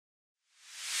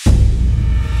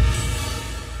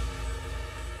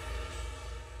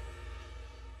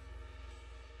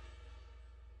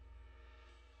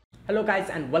Hello guys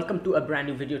and welcome to a brand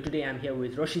new video. Today I'm here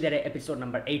with Roshidere episode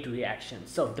number 8 reaction.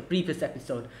 So the previous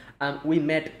episode we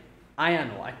met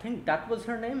Ayano, I think that was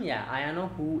her name, yeah,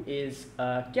 Ayano, who is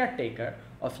a caretaker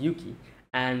of Yuki,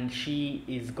 and she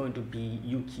is going to be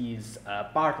Yuki's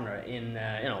partner in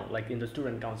like in the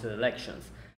student council elections.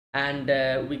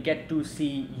 And we get to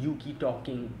see Yuki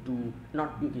talking to,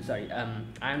 not Yuki, sorry,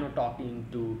 Ayano talking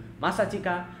to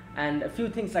Masachika, and a few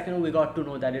things like, we got to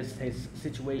know that is his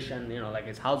situation, like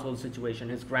his household situation.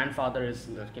 His grandfather is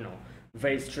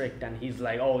very strict, and he's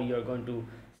like, oh, you're going to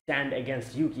stand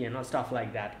against Yuki and stuff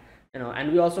like that.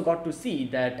 And we also got to see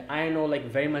that Ayano like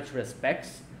very much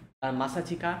respects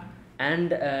Masachika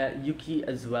and Yuki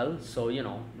as well. So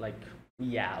like,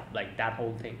 yeah, like that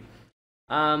whole thing.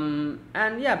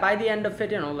 And yeah, by the end of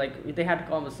it, like they had a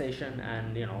conversation,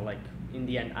 and like in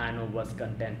the end Ayano was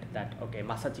content that okay,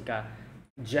 Masachika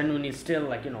genuinely still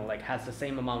like has the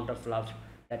same amount of love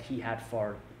that he had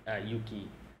for Yuki,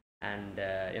 and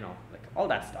like all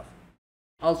that stuff.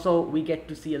 Also, we get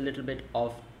to see a little bit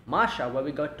of Masha, where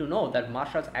we got to know that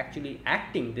Masha's actually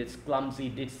acting this clumsy,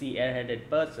 ditzy, airheaded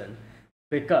person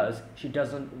because she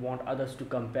doesn't want others to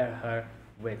compare her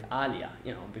with Alya,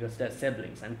 because they're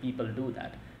siblings and people do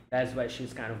that. That's why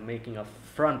she's kind of making a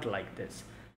front like this,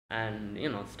 and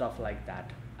stuff like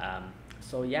that.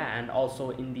 So yeah, and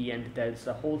also in the end, there's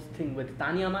a whole thing with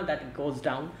Taniyama that goes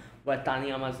down, where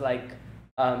Taniyama's like,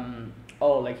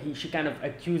 oh, like she kind of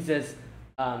accuses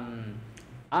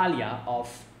Alya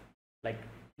of like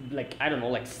I don't know,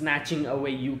 like snatching away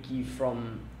Yuki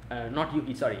from not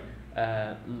Yuki, sorry,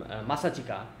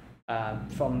 Masachika,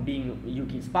 from being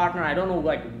Yuki's partner. I don't know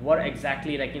like what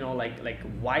exactly, like like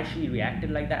why she reacted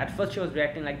like that. At first she was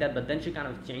reacting like that, but then she kind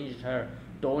of changed her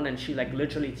tone and she like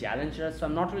literally challenged her. So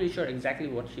I'm not really sure exactly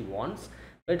what she wants,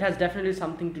 but it has definitely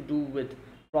something to do with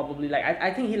probably like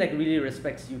I think he like really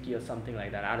respects Yuki or something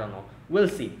like that. I don't know. We'll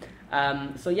see.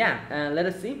 So yeah, let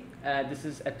us see. This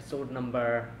is episode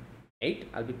number 8.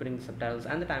 I'll be putting the subtitles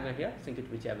and the timer here. Sync it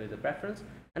whichever is the preference,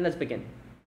 and let's begin.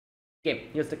 Okay,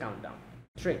 here's the countdown.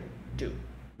 3, 2,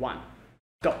 1,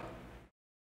 go.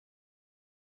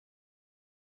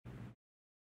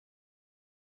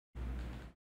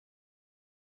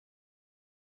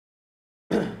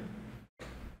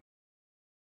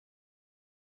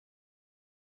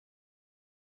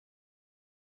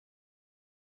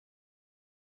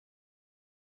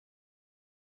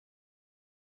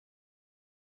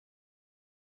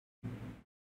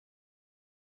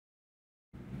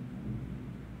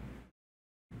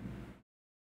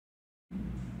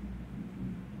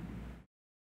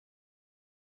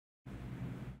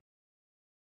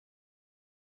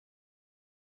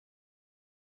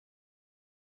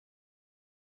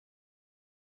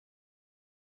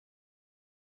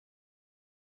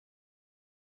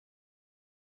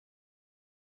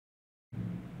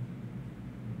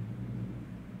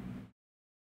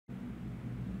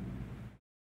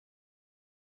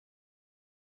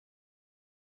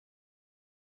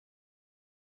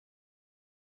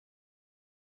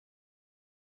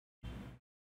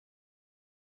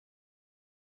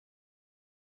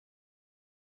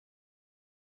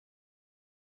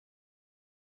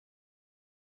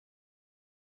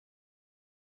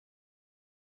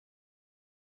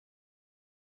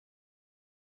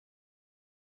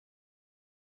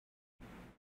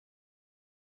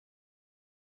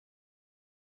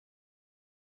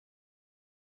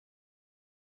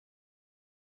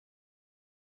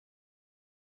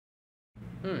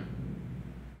 Hmm.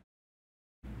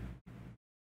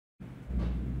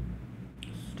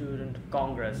 Student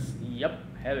Congress. Yep,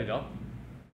 here we go.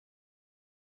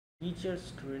 Teacher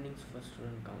screenings for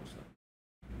student council.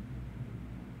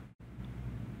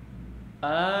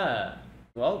 Ah,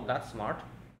 well, that's smart.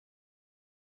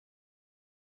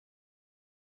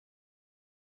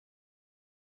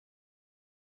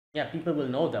 Yeah, people will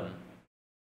know them.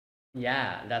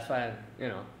 Yeah, that's why,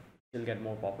 she'll get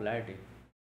more popularity.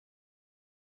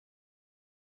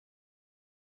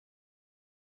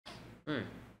 Hmm.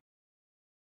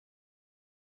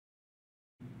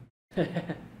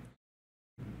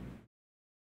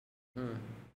 Hmm.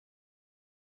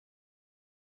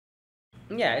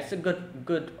 Yeah, it's a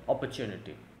good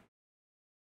opportunity.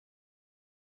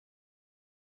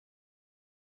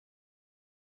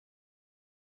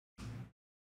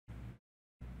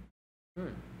 Hmm.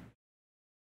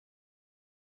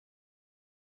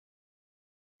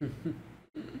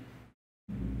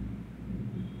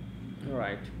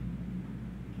 Right.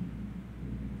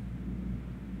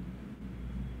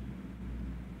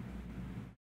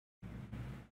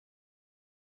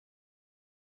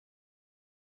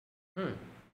 Hmm.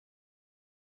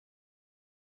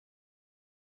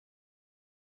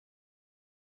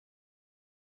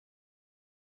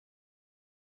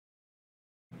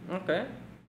 Okay.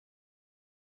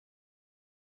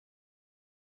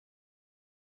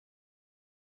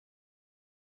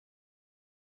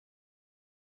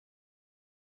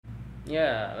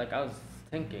 Yeah, like I was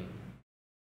thinking,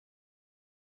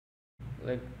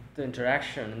 like the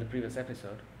interaction in the previous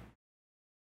episode.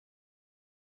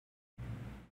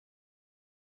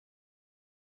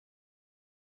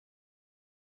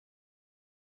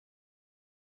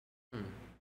 Hmm.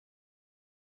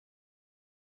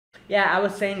 Yeah, I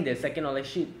was saying this, like, like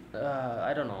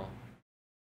I don't know,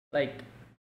 like,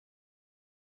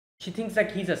 she thinks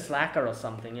like he's a slacker or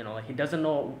something, like he doesn't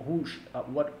know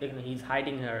what he's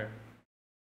hiding her.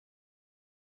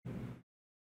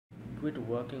 Quit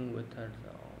working with her.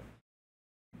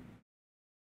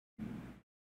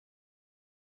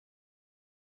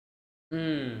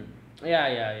 Hmm. Yeah,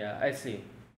 yeah, yeah. I see.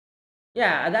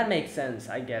 Yeah, that makes sense,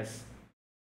 I guess.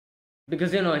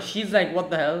 Because she's like,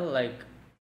 what the hell? Like,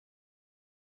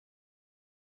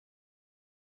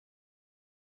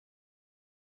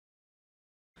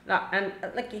 and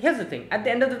like, here's the thing. At the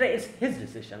end of the day, it's his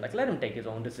decision. Like, let him take his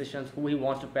own decisions. Who he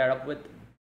wants to pair up with.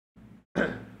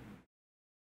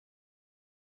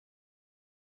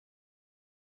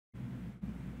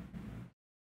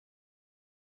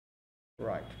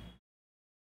 Right.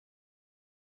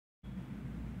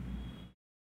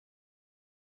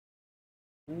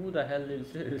 Who the hell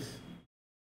is this?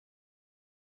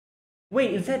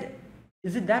 Wait, is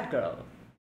it that girl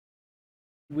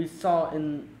we saw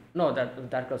in? No,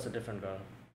 that girl's a different girl.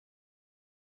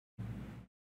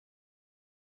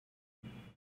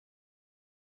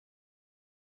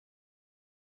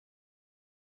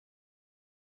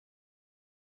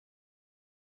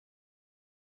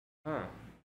 Huh.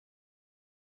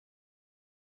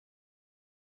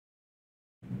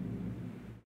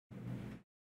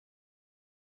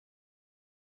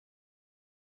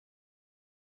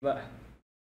 But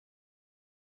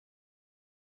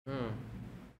hmm.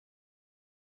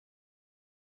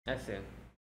 I see.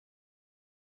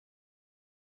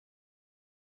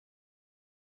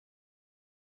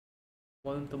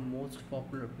 One of the most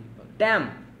popular people.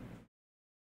 Damn.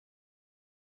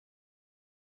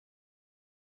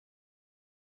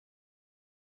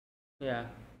 Yeah.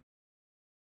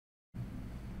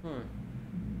 Hmm.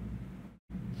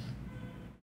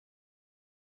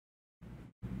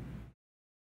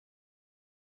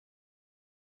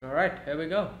 All right. Here we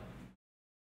go.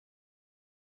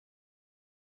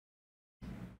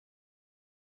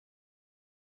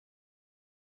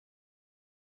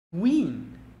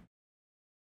 Queen.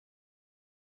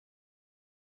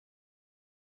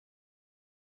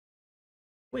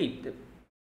 Wait.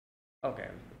 Okay.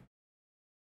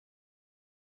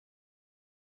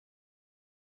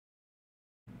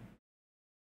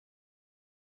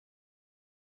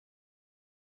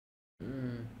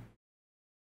 Hmm.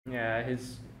 Yeah.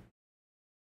 His.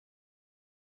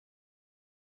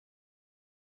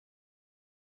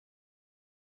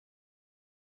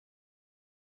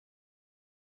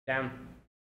 Damn.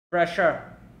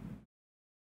 Pressure.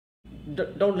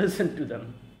 Don't listen to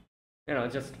them.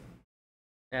 Just.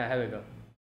 Yeah. Here we go.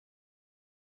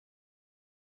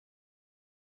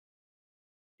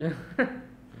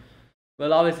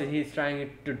 Well, obviously he's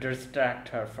trying to distract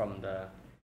her from the.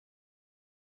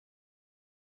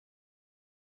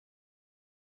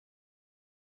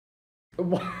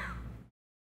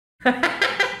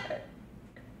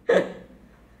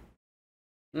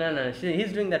 No, no,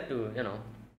 he's doing that too.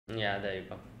 Yeah, there you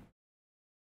go.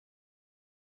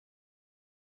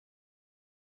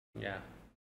 Yeah.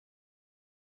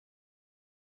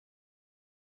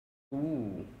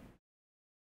 Ooh.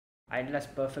 Idol's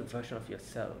perfect version of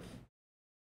yourself.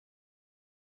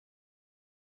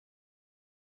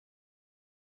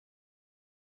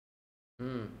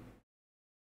 Hmm.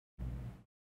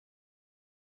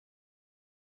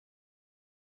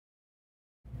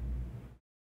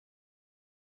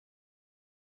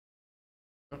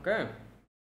 Okay.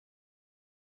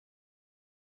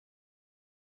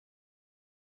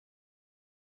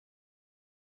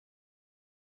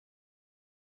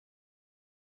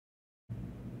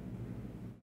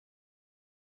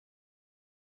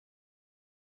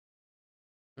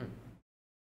 Hmm.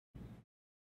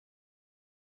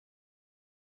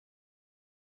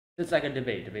 It's like a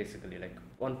debate, basically. Like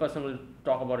one person will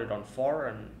talk about it on for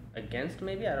and against,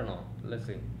 maybe. I don't know. Let's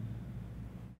see.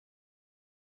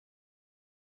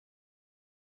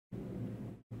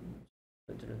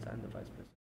 President and the vice president.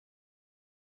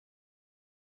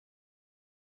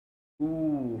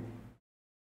 Ooh.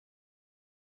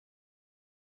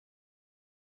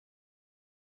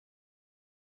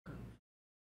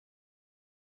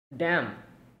 Damn.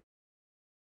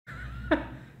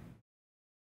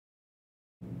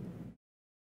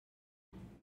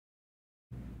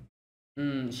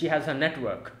 She has her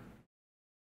network.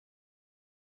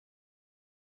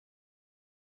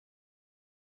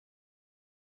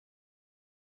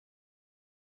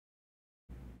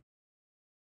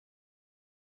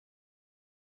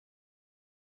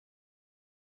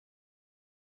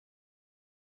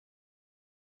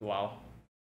 Wow.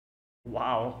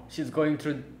 Wow. She's going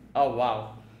through. Oh,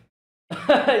 wow.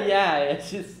 Yeah,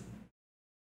 she's.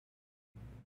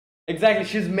 Exactly.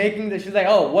 She's making the. She's like,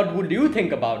 oh, what would you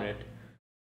think about it?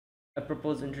 I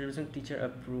propose introducing teacher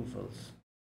approvals.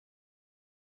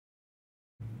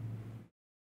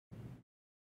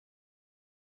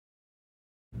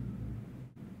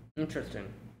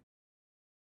 Interesting.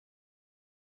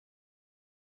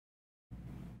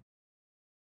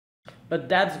 But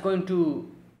that's going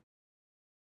to.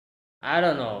 I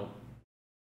don't know.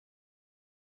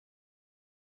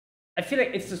 I feel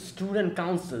like it's a student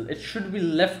council. It should be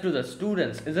left to the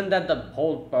students. Isn't that the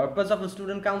whole purpose of a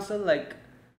student council? Like,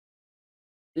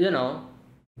 you know,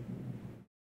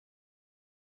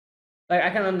 like I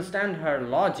can understand her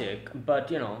logic, but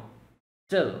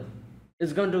still,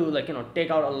 it's going to like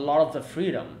take out a lot of the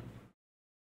freedom.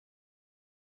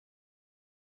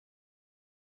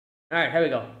 All right, here we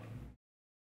go.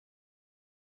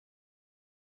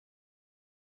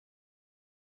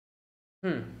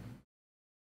 Hmm.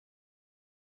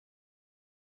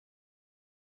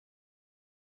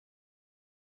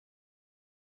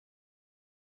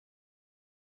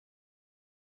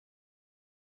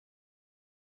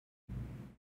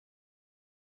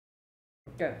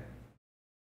 Okay.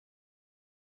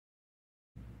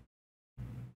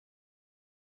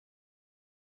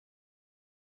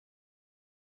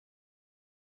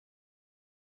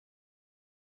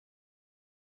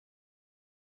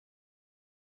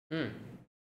 Hmm.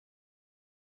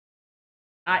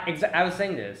 I was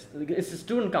saying this. It's a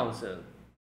student council.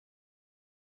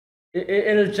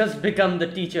 It'll just become the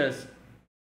teachers.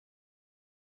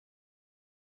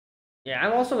 Yeah,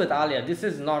 I'm also with Alya. This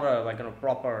is not a like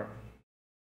proper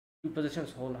two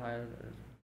positions hold higher.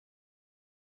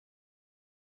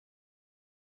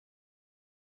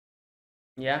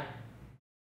 Yeah.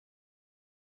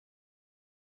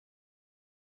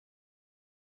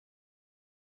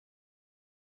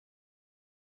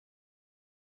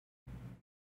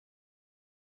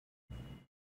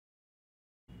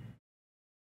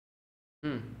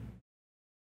 Hmm.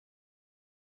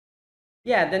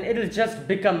 Yeah, then it'll just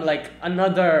become like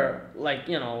another like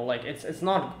like it's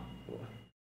not.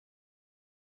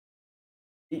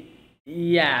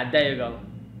 Yeah, there you go.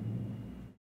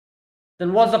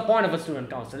 Then what's the point of a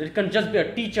student council? It can just be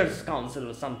a teachers council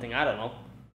or something. I don't know.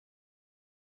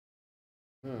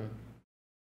 Hmm.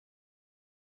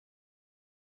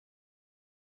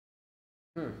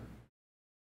 Hmm.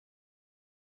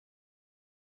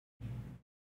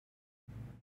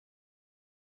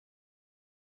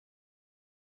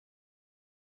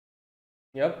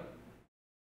 Yep.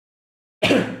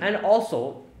 And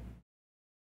also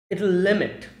it'll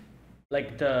limit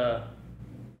like the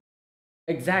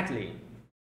exactly.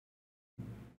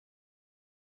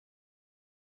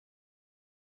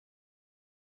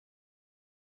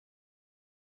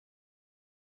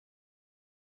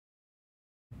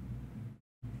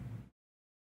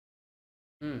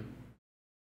 Hmm.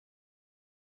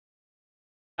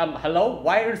 Hello?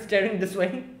 Why are you staring this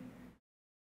way?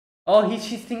 Oh,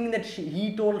 she's thinking that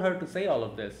he told her to say all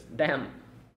of this. Damn.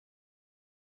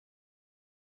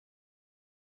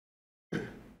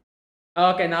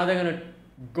 Okay, now they're gonna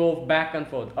go back and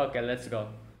forth. Okay, let's go.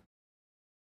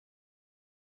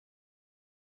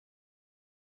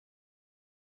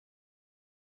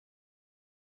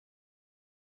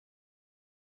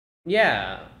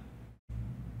 Yeah.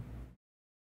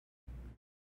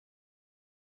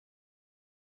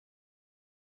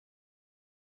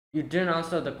 You didn't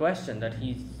answer the question that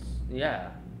he's.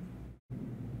 Yeah.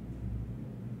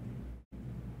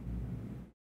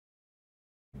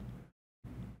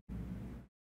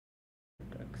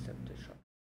 Accept the shot.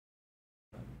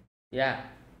 Yeah.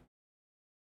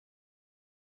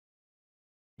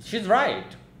 She's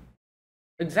right.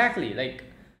 Exactly. Like,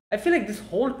 I feel like this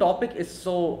whole topic is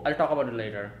so. I'll talk about it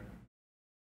later.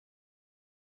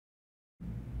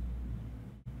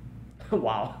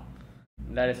 Wow.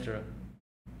 That is true.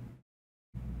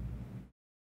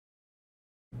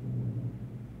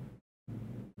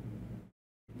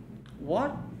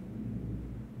 What?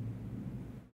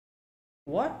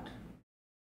 What?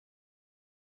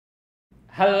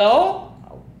 Hello?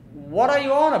 What are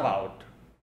you on about?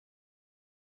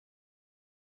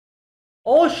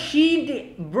 Oh, she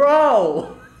did.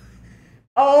 Bro!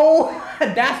 Oh,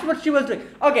 that's what she was doing.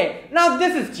 Okay, now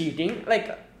this is cheating.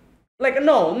 Like, Like,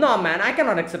 no, no, man, I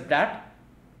cannot accept that.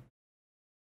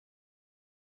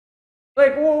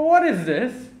 Like, what is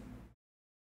this?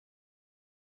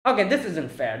 Okay, this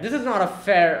isn't fair. This is not a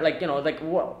fair, like, like,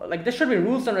 what, like, there should be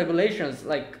rules and regulations.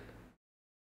 Like,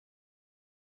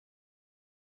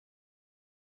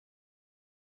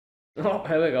 oh,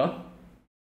 here we go.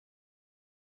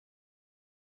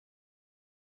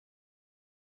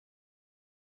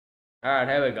 All right,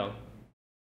 here we go.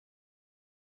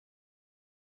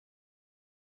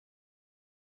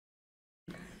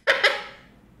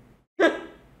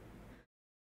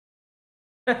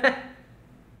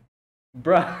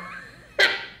 Bruh.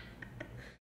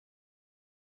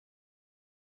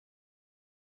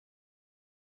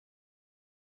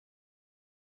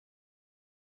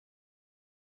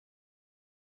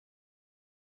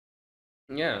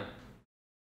 Yeah,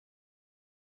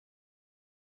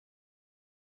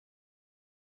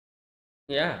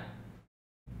 yeah,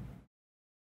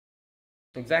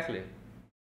 exactly.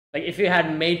 Like, if you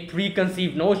had made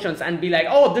preconceived notions and be like,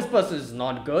 oh, this person is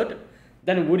not good,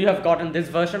 then would you have gotten this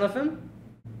version of him?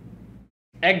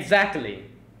 Exactly.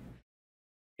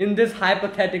 In this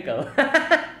hypothetical.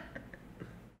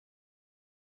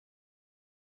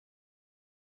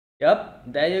 Yep,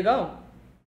 there you go.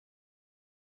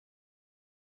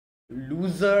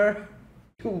 Loser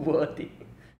to worthy.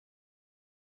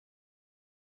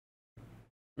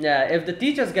 Yeah, if the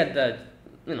teachers get the,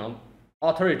 you know,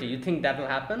 authority, you think that will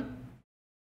happen?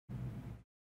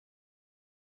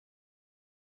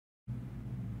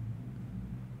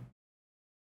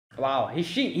 Wow,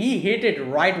 he hit it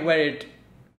right where it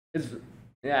is.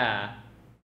 Yeah.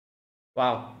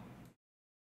 Wow.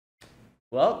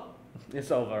 Well,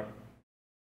 it's over.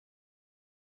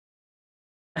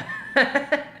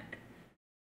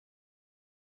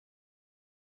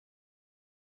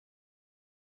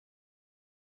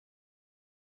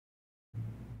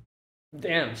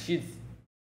 Damn, she's.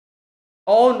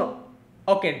 Oh no.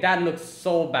 Okay, that looks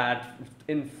so bad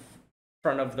in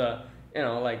front of the,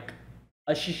 like,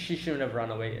 she shouldn't have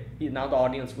run away. Now the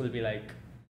audience will be like,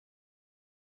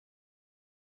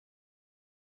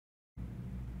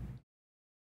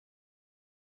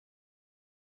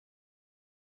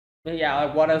 yeah,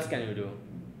 like, what else can you do?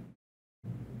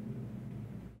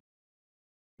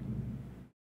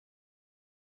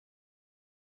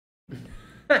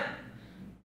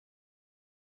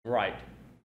 Right.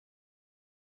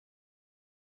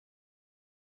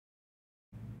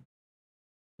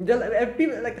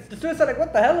 People, like, the students are like,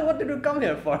 what the hell? What did you come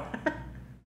here for?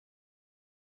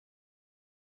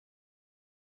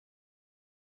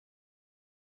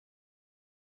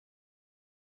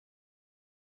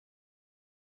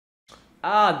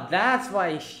 Ah, that's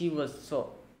why she was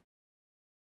so.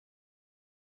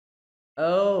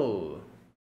 Oh.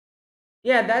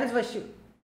 Yeah, that is why she.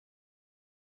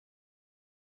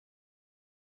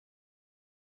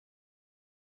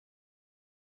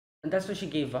 And that's why she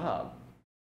gave up.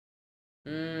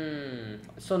 Hmm.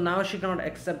 So now she cannot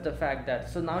accept the fact that.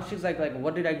 So now she's like,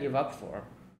 what did I give up for?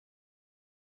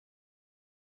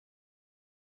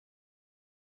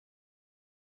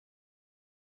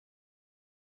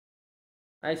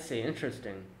 I see.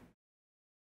 Interesting.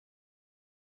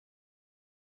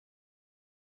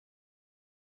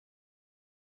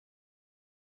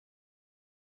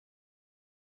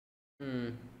 Hmm.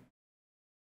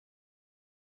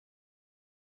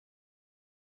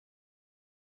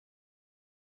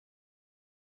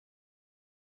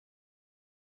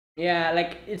 Yeah,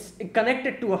 like, it's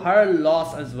connected to her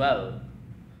loss as well.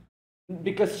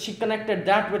 Because she connected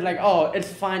that with, like, oh,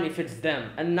 it's fine if it's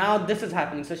them. And now this is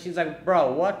happening. So she's like,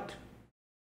 bro, what?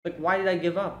 Like, why did I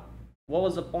give up? What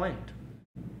was the point?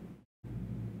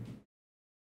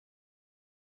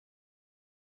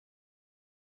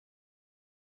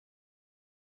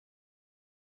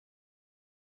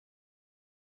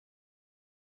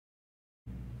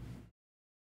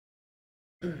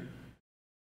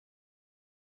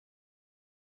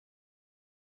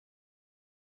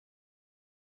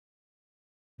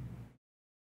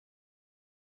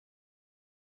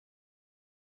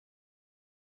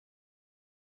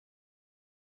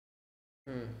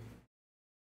 Hmm.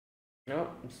 No,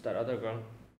 it's that other girl.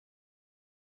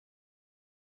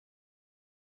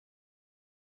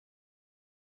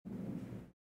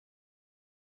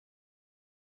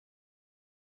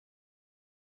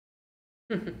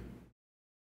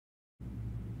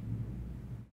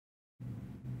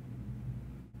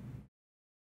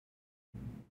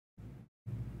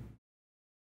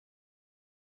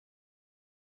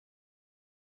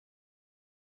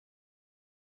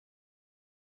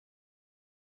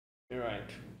 You're right.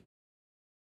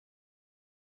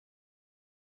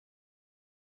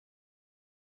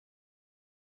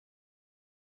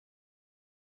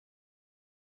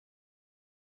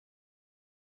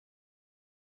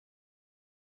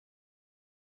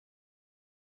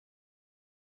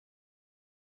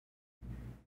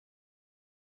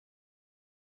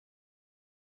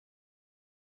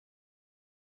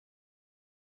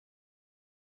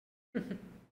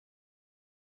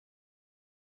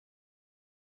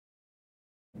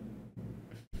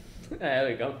 There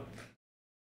we go.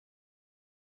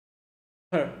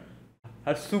 Her,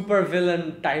 her super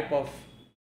villain type of.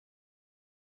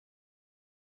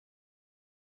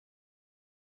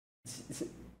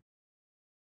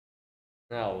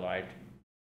 All right.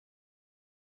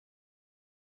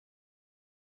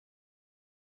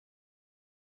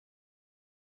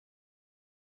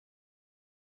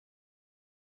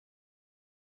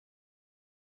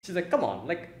 She's like, come on,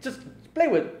 like, just play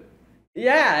with.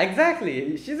 Yeah,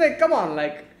 exactly. She's like, come on,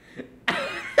 like.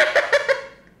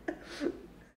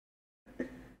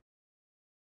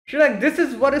 She's like, this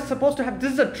is what is supposed to happen.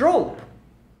 This is a trope.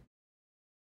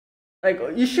 Like,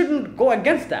 you shouldn't go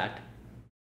against that.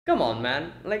 Come on,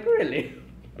 man. Like, really.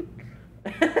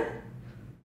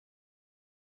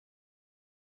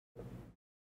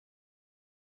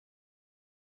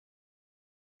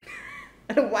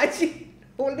 Why is she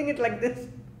holding it like this?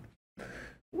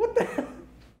 What the hell?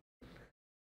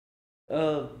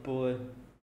 Oh boy.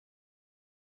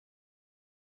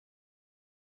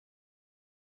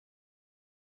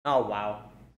 Oh wow.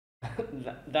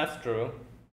 That's true.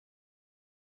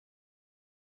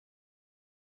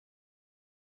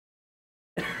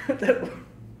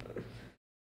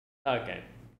 Okay.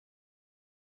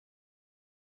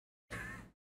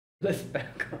 Let's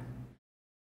back up.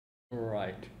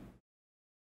 Right.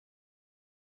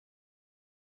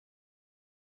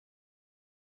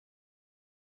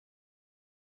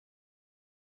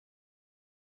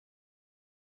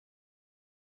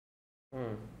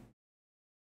 Hmm.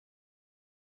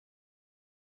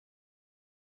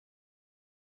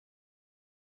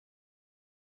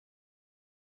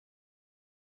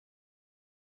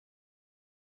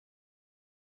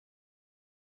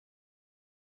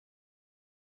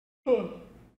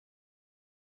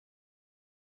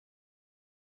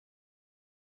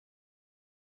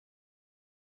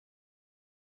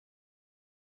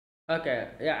 Okay,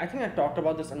 yeah, I think I talked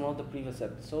about this in one of the previous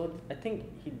episodes. I think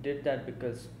he did that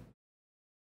because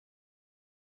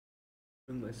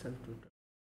bring myself to.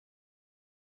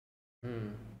 Hmm.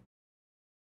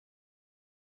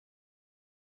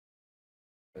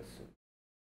 Yes.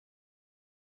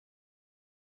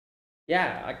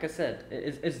 Yeah, like I said,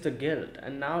 it's the guilt,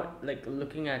 and now like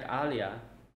looking at Alia.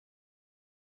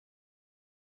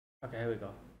 Okay, here we go.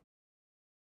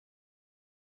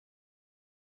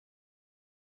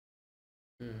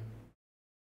 Hmm.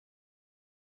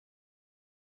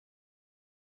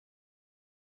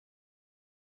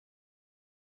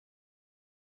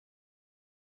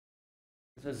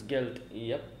 This is guilt.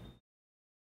 Yep.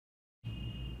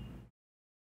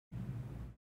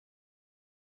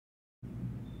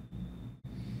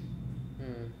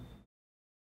 Hmm.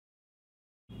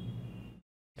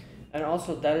 And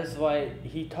also that is why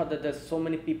he thought that there's so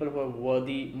many people who are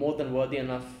worthy, more than worthy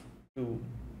enough to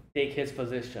take his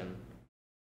position.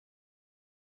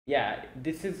 Yeah,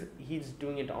 this is he's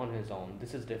doing it on his own.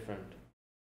 This is different.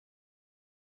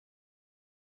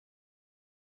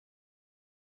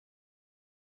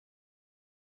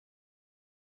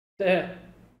 Yeah.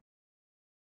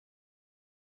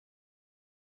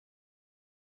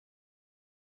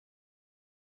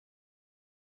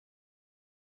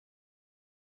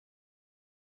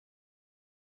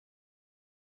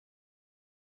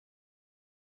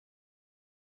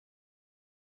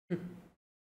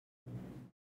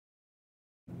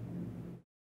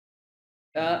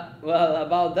 Well,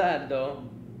 about that though.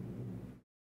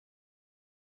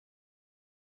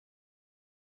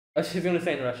 Oh, she's gonna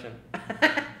say in Russian.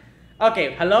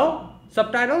 Okay, hello?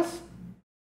 Subtitles?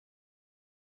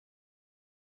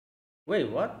 Wait,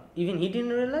 what? Even he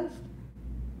didn't realize?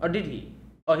 Or did he?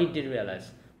 Oh, he did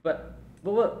realize. But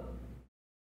what,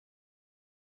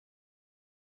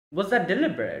 was that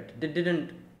deliberate? They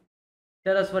didn't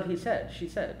tell us what he said. She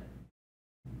said.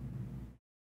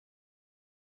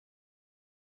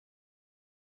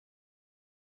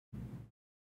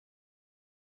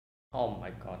 Oh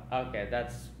my god. Okay,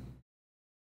 that's.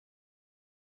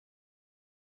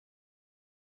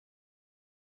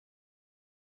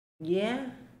 Yeah.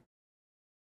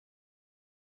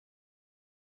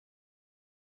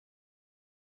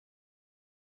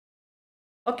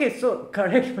 Okay, so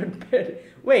correct, but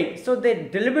wait. So they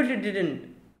deliberately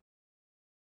didn't.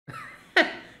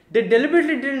 They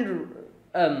deliberately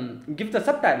didn't give the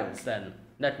subtitles. Then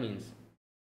that means.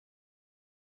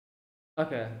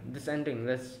 Okay, this ending.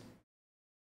 Let's.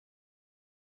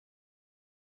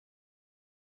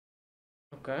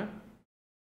 Okay.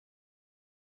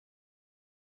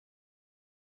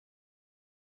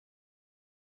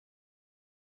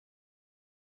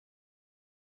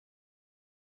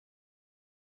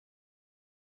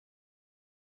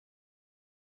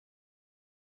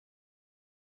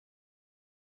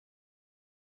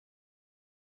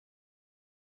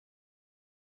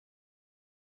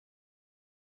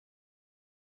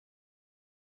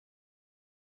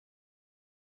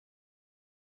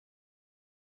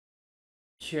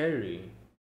 Cherry.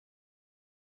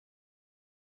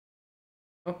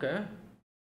 Okay.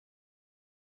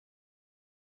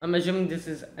 I'm assuming this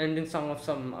is ending song of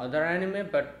some other anime,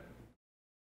 but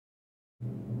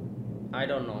I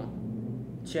don't know.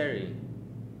 Cherry.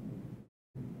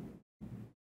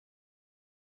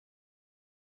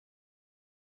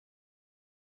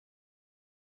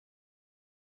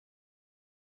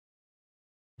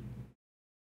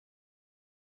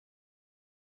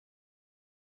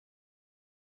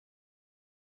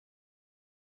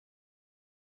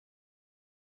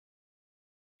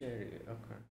 Cherry.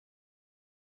 Okay.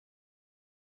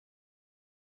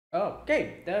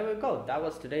 Okay, there we go. That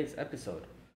was today's episode.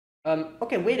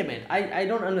 Okay, wait a minute. I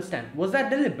don't understand. Was that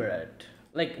deliberate?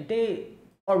 Like they,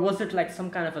 or was it like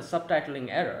some kind of a subtitling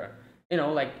error?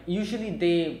 Like usually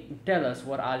they tell us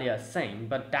what Alya is saying,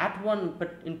 but that one,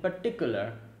 but in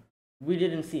particular, we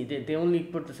didn't see. They only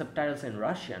put the subtitles in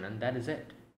Russian, and that is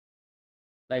it.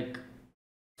 Like,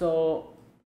 so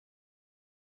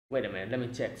wait a minute. Let me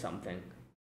check something.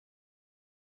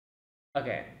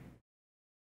 Okay.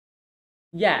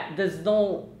 Yeah, there's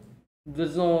no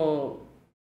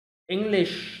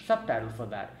English subtitle for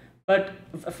that. But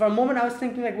for a moment, I was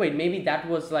thinking like, wait, maybe that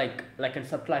was like a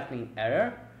subtitling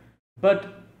error. But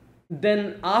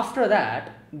then after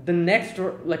that, the next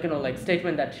like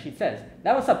statement that she says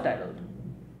that was subtitled.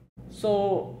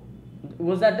 So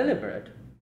was that deliberate?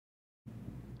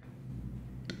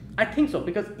 I think so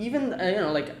because even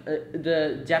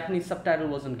the Japanese subtitle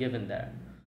wasn't given there.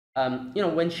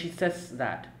 When she says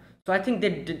that. So I think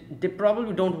they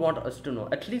probably don't want us to know.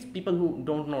 At least people who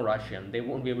don't know Russian, they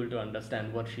won't be able to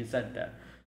understand what she said there.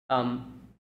 Um,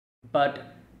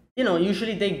 but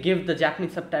usually they give the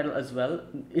Japanese subtitle as well.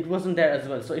 It wasn't there as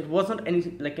well, so it wasn't any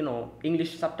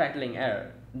English subtitling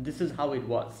error. This is how it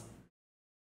was.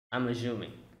 I'm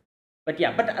assuming. But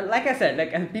yeah, but like I said,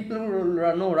 like people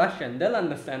who know Russian, they'll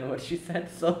understand what she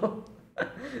said. So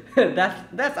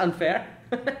that's unfair.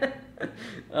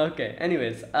 Okay.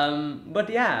 Anyways, but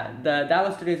yeah, that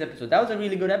was today's episode. That was a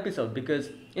really good episode because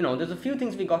there's a few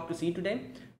things we got to see today.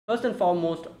 First and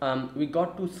foremost, we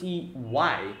got to see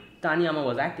why Taniyama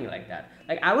was acting like that.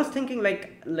 Like I was thinking,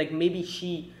 like maybe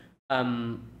she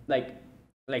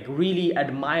like really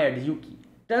admired Yuki.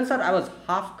 Turns out I was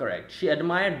half correct. She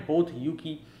admired both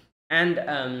Yuki and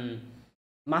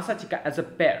Masachika as a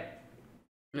pair.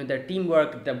 Their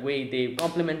teamwork, the way they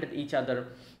complemented each other.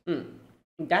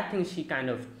 That thing she kind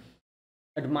of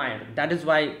admired. That is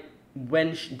why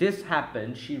when this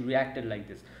happened, she reacted like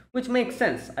this, which makes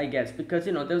sense, I guess, because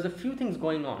there was a few things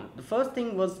going on. The first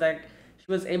thing was that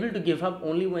she was able to give up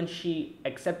only when she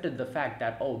accepted the fact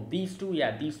that, oh, these two,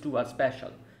 yeah, these two are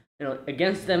special.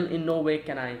 Against them in no way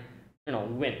can I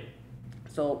win.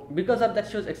 So because of that,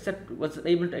 she was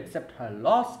able to accept her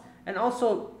loss, and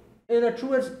also in a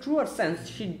truer sense,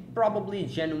 she probably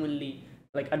genuinely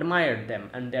like admired them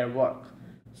and their work.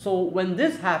 So when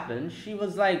this happened, she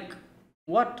was like,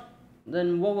 what?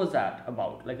 Then what was that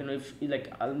about? Like if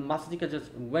like Masachika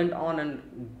just went on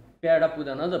and paired up with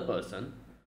another person,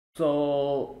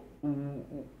 so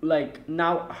like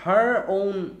now her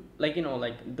own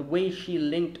like the way she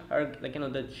linked her,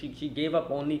 that she gave up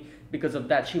only because of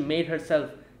that. She made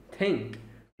herself think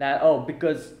that, oh,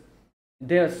 because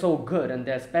they're so good and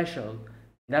they're special,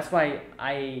 that's why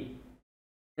I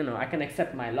can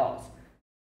accept my loss.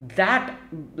 That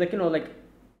like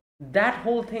that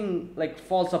whole thing like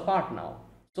falls apart now.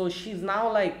 So she's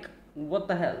now like, what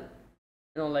the hell,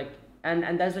 like,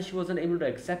 and that's why she wasn't able to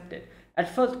accept it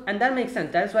at first. And that makes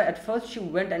sense. That's why at first she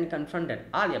went and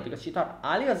confronted Alya, because she thought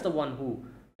Alya is the one who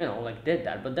like did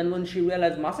that. But then when she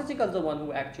realized Masachika is the one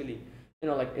who actually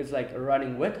like is like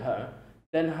running with her,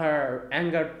 then her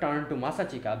anger turned to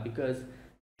Masachika, because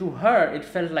to her it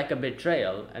felt like a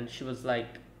betrayal, and she was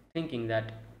like thinking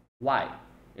that, why,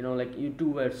 like you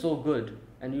two were so good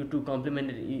and you two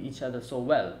complemented each other so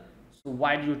well, so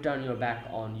why do you turn your back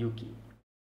on Yuki?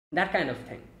 That kind of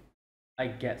thing, I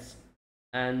guess.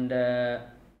 And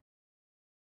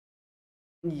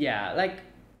yeah, like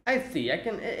I see,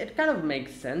 it kind of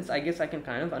makes sense. I guess I can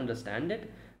kind of understand it,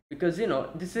 because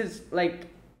this is like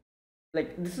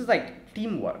this is like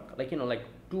teamwork, like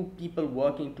two people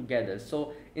working together.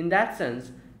 So in that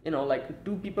sense, like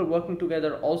two people working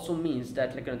together also means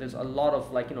that there's a lot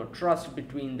of trust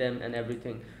between them and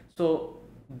everything. So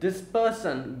this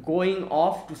person going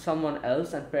off to someone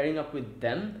else and pairing up with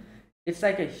them, it's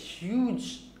like a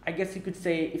huge, I guess you could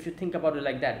say, if you think about it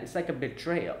like that, it's like a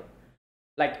betrayal.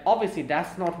 Like obviously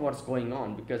that's not what's going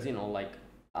on, because like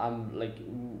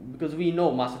because we know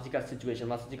Masachika's situation.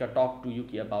 Masachika talked to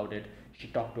Yuki about it, she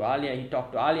talked to Alya, he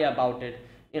talked to Alya about it.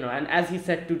 And as he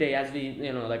said today, as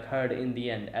we like heard in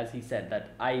the end, as he said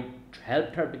that I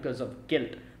helped her because of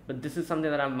guilt, but this is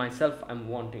something that I'm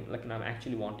wanting, like, I'm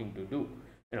actually wanting to do.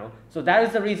 So that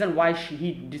is the reason why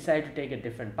he decided to take a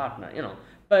different partner.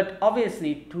 But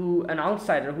obviously, to an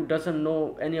outsider who doesn't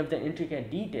know any of the intricate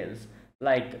details,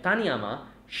 like Taniyama,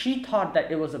 she thought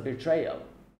that it was a betrayal.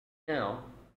 So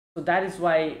that is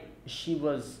why she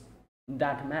was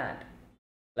that mad,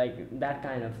 like that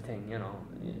kind of thing.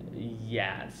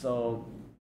 Yeah, so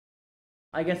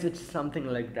I guess it's something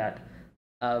like that.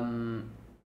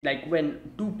 Like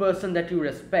when two person that you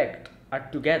respect are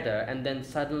together, and then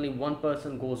suddenly one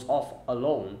person goes off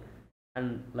alone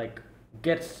and like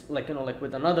gets like like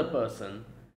with another person.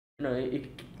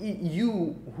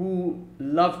 You who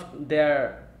loved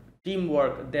their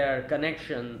teamwork, their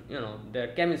connection, their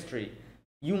chemistry,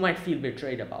 you might feel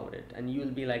betrayed about it, and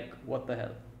you'll be like, what the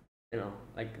hell,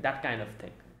 like that kind of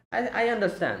thing. I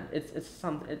understand. It's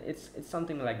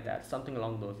something like that, something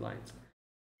along those lines.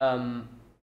 um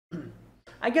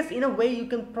I guess in a way you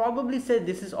can probably say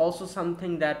this is also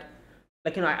something that,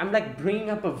 like, I'm like bringing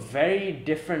up a very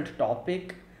different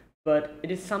topic, but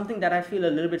it is something that I feel a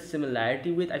little bit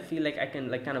similarity with. I feel like I can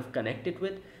like kind of connect it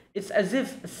with. It's as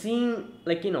if seeing,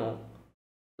 like,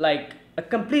 like a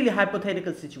completely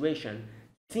hypothetical situation.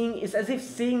 Seeing is as if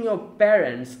seeing your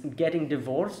parents getting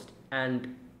divorced,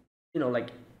 and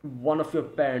like one of your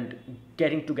parent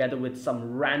getting together with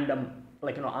some random,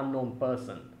 like, unknown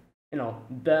person.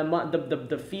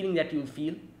 The feeling that you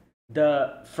feel,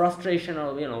 the frustration,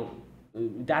 or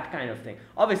that kind of thing.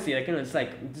 Obviously, like, it's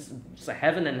like it's a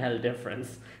heaven and hell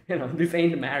difference. This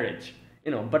ain't marriage.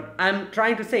 But I'm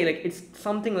trying to say, like, it's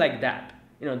something like that.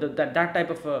 That type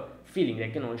of a feeling,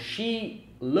 like, she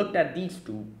looked at these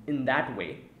two in that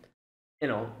way,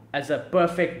 as a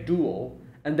perfect duo,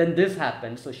 and then this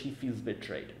happened, so she feels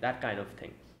betrayed, that kind of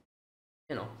thing.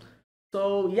 you know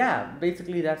so yeah,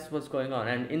 basically that's what's going on,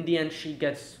 and in the end she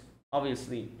gets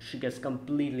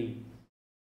completely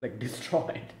like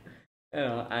destroyed.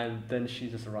 And then she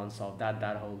just runs off,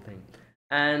 that whole thing.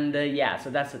 And yeah, so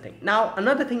that's the thing. Now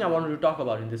another thing I wanted to talk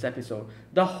about in this episode,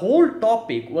 the whole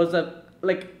topic was a,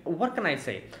 like, what can I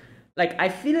say, like, I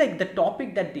feel like the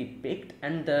topic that they picked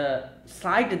and the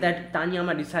side that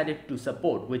Tanyama decided to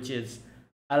support, which is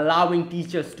allowing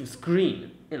teachers to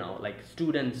screen, like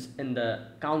students in the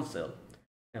council,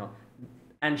 you know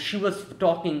and she was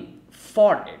talking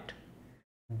for it.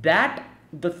 That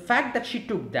The fact that she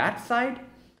took that side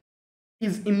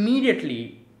is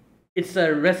immediately, it's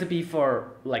a recipe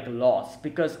for like loss,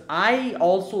 because I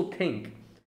also think,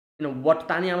 what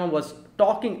Taniyama was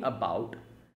talking about,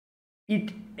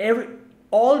 it every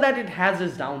all that it has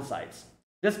is downsides.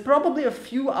 There's probably a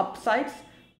few upsides,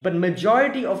 but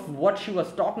majority of what she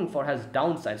was talking for has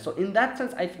downsides. So in that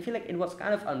sense, I feel like it was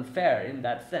kind of unfair in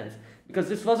that sense, because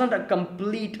this wasn't a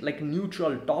complete like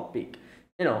neutral topic.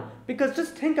 Because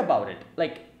just think about it,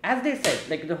 like, as they said,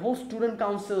 like the whole student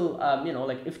council,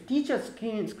 like if teachers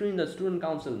screen the student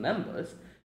council members,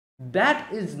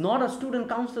 that is not a student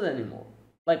council anymore.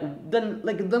 Then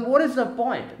what is the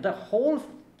point? The whole,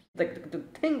 like, the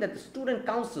thing that the student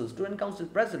council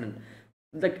president,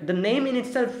 like the name in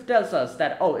itself tells us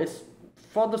that, oh, it's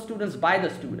for the students, by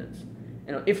the students.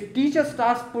 If teachers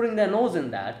starts putting their nose in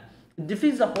that, it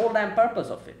defeats the whole damn purpose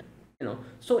of it.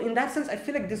 So in that sense, I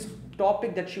feel like this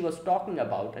topic that she was talking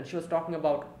about, and she was talking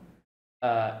about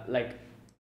like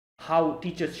how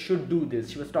teachers should do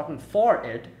this, she was talking for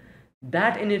it.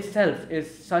 That in itself is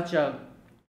such a,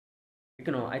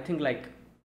 I think, like,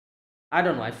 I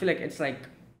don't know, I feel like it's like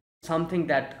something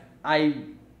that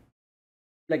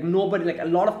nobody, like a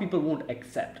lot of people won't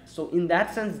accept. So in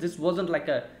that sense, this wasn't like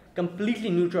a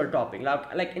completely neutral topic.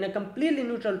 Like in a completely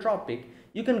neutral topic,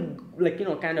 you can, like,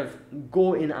 kind of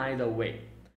go in either way.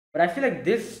 But I feel like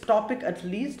this topic, at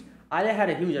least Alya had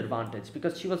a huge advantage,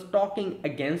 because she was talking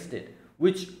against it,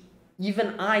 which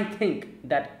even I think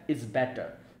that is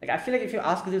better. Like, I feel like if you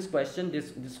ask this question,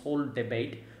 this whole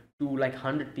debate, to like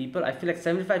 100 people, I feel like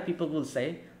 75 people will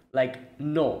say, like,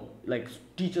 no, like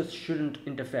teachers shouldn't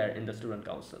interfere in the student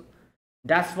council.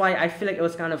 That's why I feel like it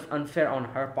was kind of unfair on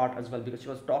her part as well, because she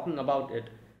was talking about it,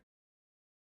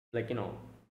 like,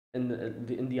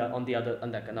 the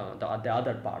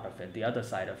other part of it, the other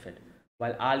side of it,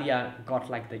 while Alya got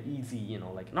like the easy,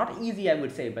 like, not easy I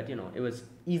would say, but it was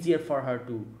easier for her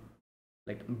to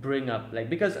like bring up, like,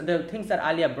 because the things that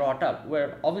Alya brought up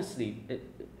were obviously,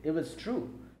 it was true.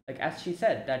 Like, as she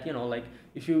said that, like,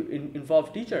 if you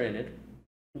involve teacher in it,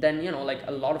 then like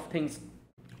a lot of things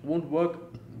won't work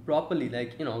properly.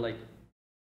 Like, like,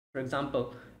 for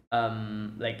example,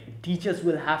 like teachers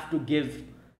will have to give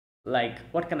like,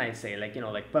 what can I say, like,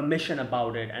 like permission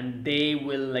about it, and they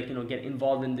will, like, get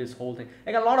involved in this whole thing.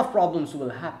 Like, a lot of problems will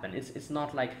happen. It's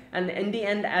not like, and in the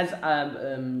end, as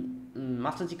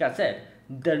Master Chika said,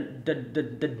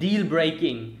 the deal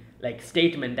breaking, like,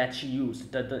 statement that she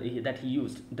used, that he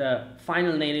used, the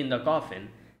final nail in the coffin,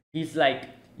 he's like,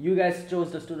 you guys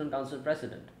chose the student council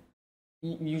president.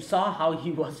 You saw how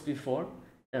he was before.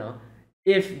 you know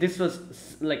if this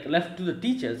was, like, left to the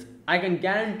teachers, I can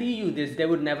guarantee you this, they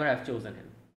would never have chosen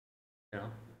him. you know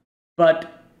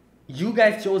but you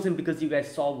guys chose him because you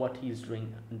guys saw what he's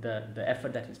doing, the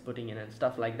effort that he's putting in and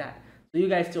stuff like that. So you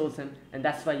guys chose him, and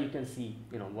that's why you can see,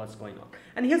 what's going on.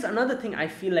 And here's another thing I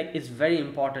feel like is very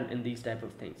important in these type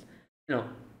of things.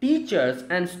 Teachers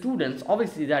and students,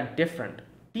 obviously, they are different.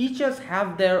 Teachers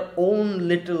have their own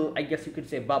little, I guess you could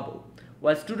say, bubble,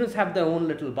 while students have their own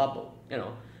little bubble.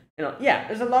 Yeah,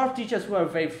 there's a lot of teachers who are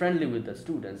very friendly with the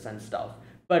students and stuff,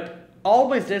 but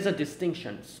always there's a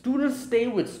distinction. Students stay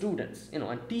with students,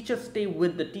 and teachers stay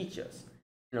with the teachers.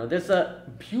 There's a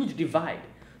huge divide.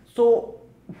 So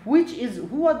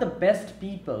who are the best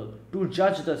people to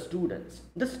judge the students?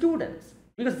 The students,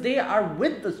 because they are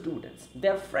with the students,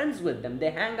 they're friends with them,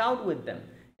 they hang out with them.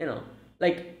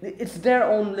 Like, it's their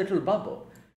own little bubble.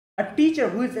 A teacher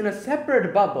who is in a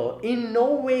separate bubble, in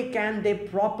no way can they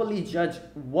properly judge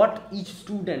what each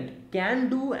student can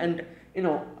do and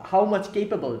how much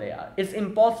capable they are. It's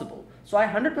impossible. So I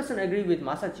 100% agree with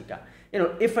Masachika.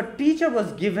 If a teacher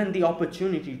was given the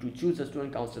opportunity to choose a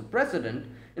student council president,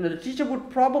 the teacher would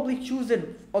probably choose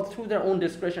it through their own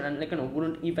discretion, and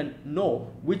wouldn't even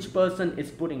know which person is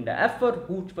putting the effort,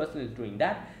 which person is doing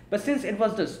that. But since it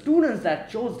was the students that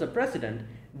chose the president,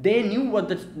 they knew what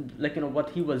what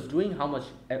he was doing, how much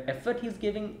effort he's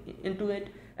giving into it,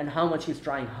 and how much he's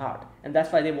trying hard, and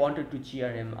that's why they wanted to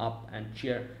cheer him up and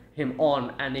cheer him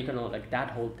on, and like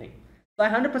that whole thing. So I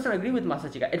 100% agree with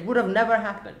Masachika. It would have never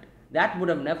happened. That would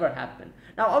have never happened.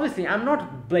 Now, obviously, I'm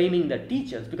not blaming the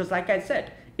teachers, because like I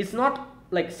said, it's not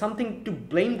like something to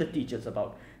blame the teachers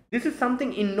about. This is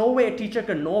something in no way a teacher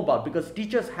can know about, because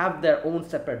teachers have their own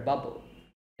separate bubble.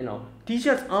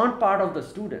 Teachers aren't part of the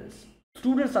students.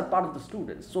 Students are part of the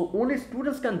students. So only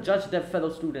students can judge their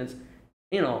fellow students,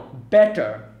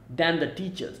 better than the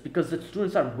teachers, because the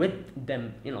students are with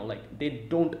them, like they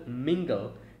don't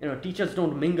mingle. Teachers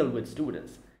don't mingle with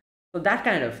students. So that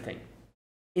kind of thing.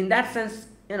 In that sense,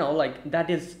 like, that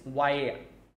is why,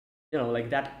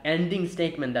 like, that ending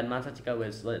statement that Masachika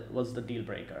was the deal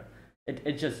breaker.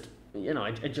 It just,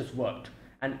 it just worked.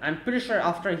 And I'm pretty sure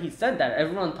after he said that,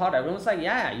 everyone was like,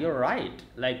 yeah, you're right.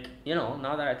 Like,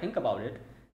 now that I think about it,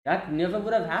 that never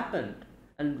would have happened.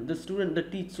 And the student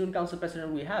council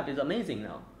president we have is amazing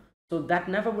now. So that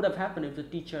never would have happened if the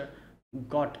teacher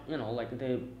got,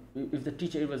 if the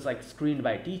teacher was, like, screened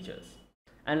by teachers.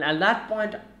 And at that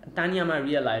point, Tanyama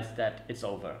realized that it's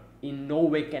over. In no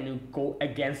way can you go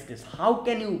against this. How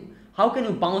can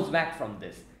you bounce back from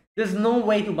this? There's no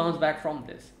way to bounce back from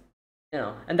this.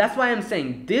 And that's why I'm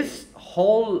saying this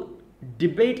whole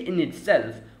debate in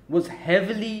itself was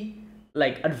heavily,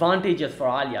 like, advantageous for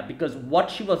Alya, because what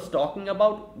she was talking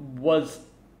about was,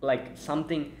 like,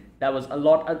 something that was a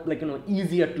lot, like,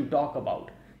 easier to talk about.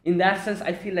 In that sense,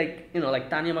 I feel like, like,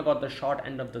 Tanyama got the short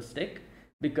end of the stick,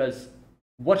 because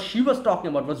what she was talking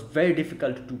about was very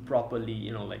difficult to properly,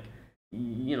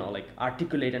 like,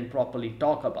 articulate and properly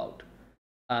talk about.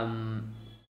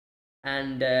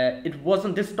 And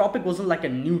this topic wasn't like a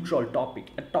neutral topic.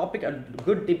 A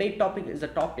good debate topic is a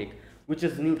topic which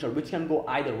is neutral, which can go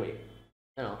either way.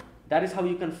 That is how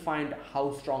you can find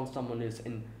how strong someone is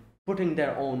in putting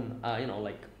their own,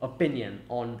 like, opinion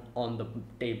on the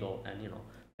table, and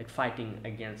like, fighting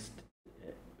against,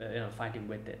 fighting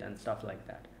with it and stuff like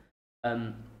that.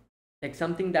 Like,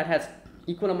 something that has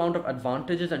equal amount of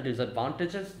advantages and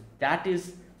disadvantages, that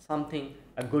is something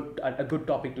a good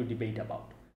topic to debate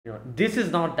about. This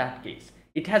is not that case.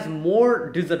 It has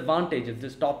more disadvantages,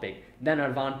 this topic, than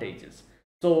advantages.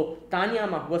 So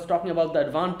Tanyama, who was talking about the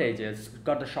advantages,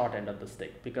 got the short end of the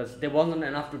stick, because there wasn't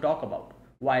enough to talk about,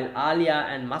 while Alya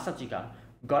and Masachika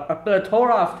got a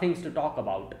plethora of things to talk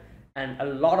about and a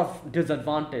lot of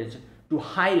disadvantage to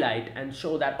highlight and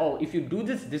show that, oh, if you do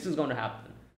this, this is going to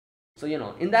happen. So,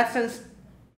 in that sense,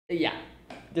 yeah,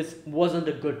 this wasn't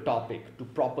a good topic to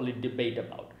properly debate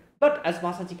about. But as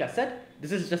Masachika said,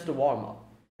 this is just a warm-up.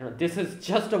 This is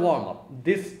just a warm-up.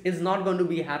 This is not going to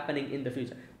be happening in the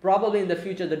future. Probably in the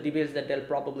future, the debates that they'll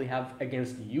probably have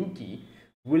against Yuki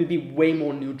will be way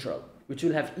more neutral, which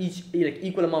will have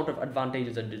equal amount of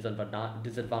advantages and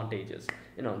disadvantages.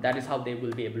 That is how they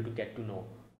will be able to get to know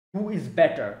who is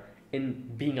better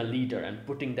in being a leader and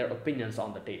putting their opinions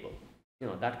on the table.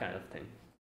 that kind of thing.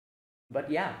 But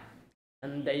yeah,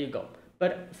 and there you go.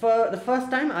 But for the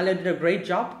first time, Alia did a great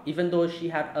job, even though she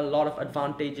had a lot of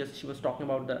advantages. She was talking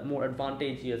about the more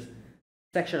advantageous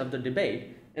section of the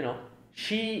debate. This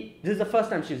is the first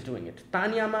time she's doing it.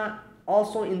 Tanyama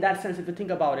also, in that sense, if you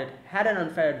think about it, had an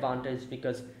unfair advantage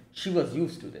because she was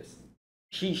used to this.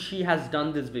 She has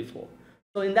done this before.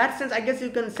 So in that sense, I guess you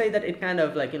can say that it kind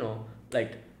of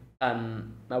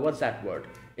what's that word?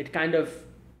 It kind of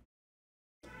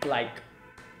like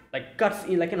cuts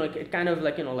in, it kind of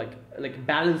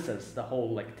balances the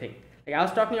whole thing. I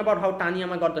was talking about how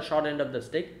Tanyama got the short end of the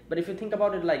stick, but if you think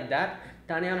about it like that,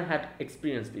 Tanyama had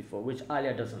experience before, which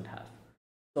Alya doesn't have.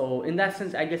 So in that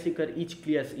sense, I guess you could each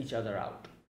clear each other out,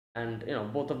 and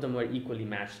both of them were equally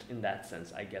matched in that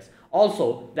sense, I guess.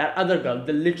 Also, that other girl,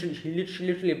 she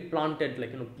literally planted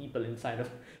people inside of.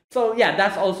 So yeah,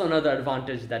 that's also another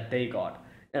advantage that they got.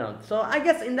 So I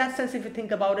guess in that sense, if you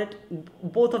think about it,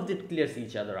 both of them clears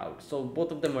each other out. So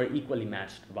both of them were equally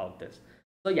matched about this.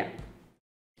 So yeah,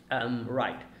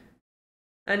 right.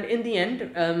 And in the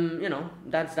end,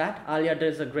 that's that. Alya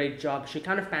does a great job. She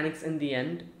kind of panics in the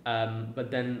end, but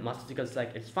then Masachika's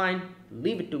like, it's fine,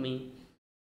 leave it to me.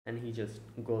 And he just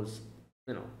goes,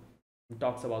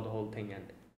 talks about the whole thing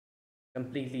and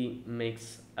completely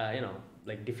makes,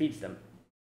 defeats them.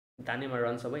 Tanyama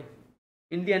runs away.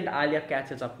 In the end, Alya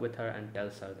catches up with her and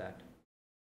tells her that,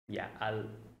 yeah,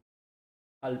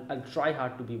 I'll try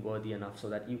hard to be worthy enough so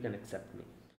that you can accept me.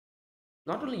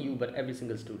 Not only you, but every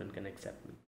single student can accept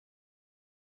me.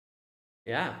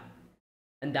 Yeah.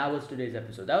 And that was today's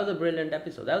episode. That was a brilliant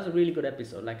episode. That was a really good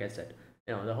episode, like I said.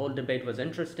 The whole debate was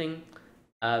interesting.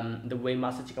 The way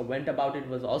Masachika went about it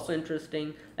was also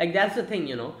interesting. That's the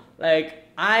thing,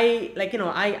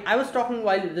 I was talking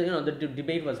while the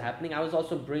debate was happening. I was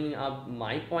also bringing up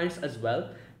my points as well,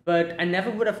 but I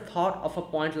never would have thought of a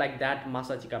point like that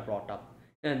Masachika brought up.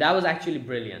 That was actually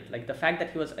brilliant. The fact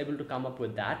that he was able to come up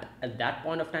with that at that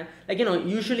point of time.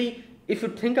 Usually if you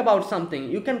think about something,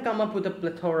 you can come up with a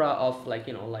plethora of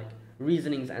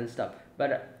reasonings and stuff.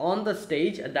 But on the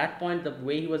stage at that point, the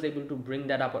way he was able to bring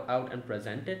that out and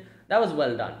present it, that was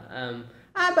well done.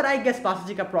 But I guess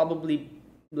Masachika probably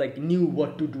knew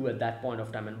what to do at that point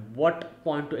of time and what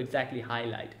point to exactly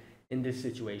highlight in this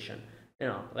situation.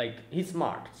 He's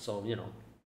smart, so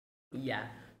yeah.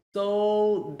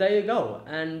 So there you go.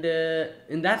 And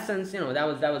in that sense,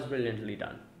 that was brilliantly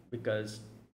done, because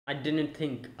I didn't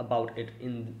think about it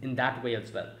in that way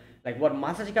as well. What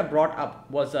Masachika brought up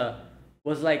was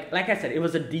like I said, it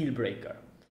was a deal breaker.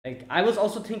 I was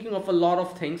also thinking of a lot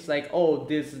of things oh,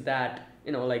 this, that,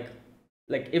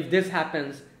 if this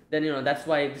happens, then that's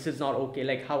why this is not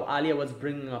okay. How Alya was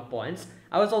bringing up points,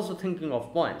 I was also thinking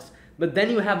of points. But then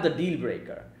you have the deal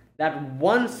breaker, that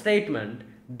one statement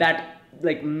that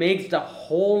makes the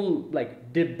whole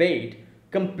debate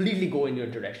completely go in your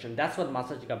direction. That's what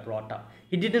Masachika brought up.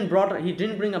 He didn't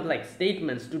bring up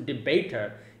statements to debate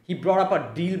her. He brought up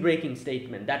a deal-breaking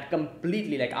statement that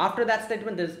completely, after that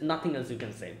statement, there's nothing else you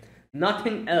can say.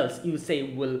 Nothing else you say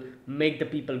will make the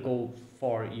people go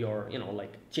for your,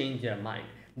 change their mind.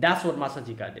 That's what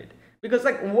Masachika did. Because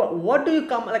what do you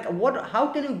come, how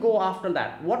can you go after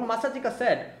that? What Masachika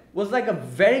said was a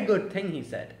very good thing. He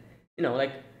said,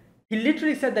 he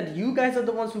literally said that you guys are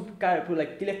the ones who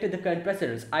elected the current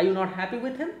presidents. Are you not happy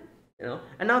with him?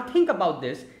 And now think about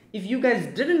this. If you guys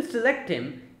didn't select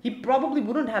him, he probably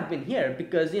wouldn't have been here,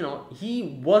 because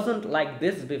he wasn't like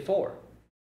this before.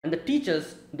 And the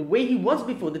teachers, the way he was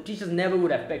before, the teachers never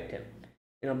would have picked him.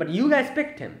 But you guys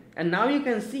picked him, and now you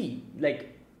can see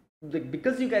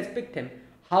because you guys picked him,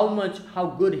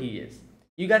 how good he is.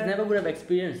 You guys never would have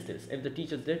experienced this if the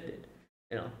teachers did it.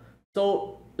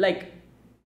 So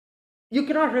you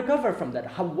cannot recover from that.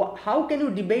 How can you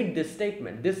debate this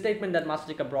statement that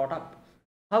Masachika brought up?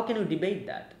 How can you debate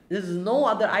that? There is no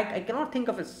other. I cannot think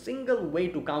of a single way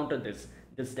to counter this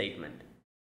statement.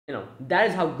 That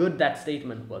is how good that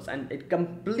statement was, and it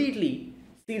completely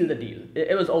sealed the deal.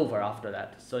 It was over after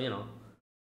that. So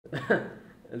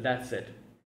that's it.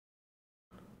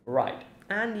 Right.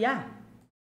 And yeah,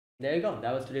 there you go.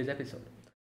 That was today's episode.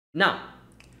 Now,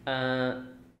 that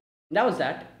was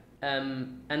that.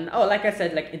 And like I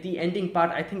said, at the ending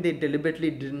part, I think they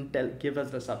deliberately didn't give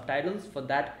us the subtitles for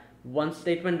that one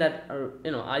statement that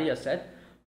Alya said,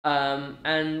 and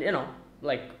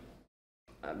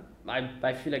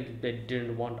I feel like they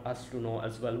didn't want us to know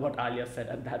as well what Alya said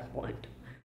at that point.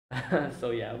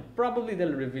 So yeah, probably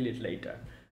they'll reveal it later.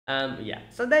 Yeah,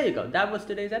 so there you go. That was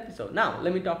today's episode. Now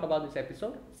let me talk about this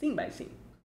episode scene by scene.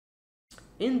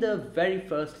 In the very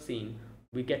first scene,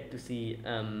 we get to see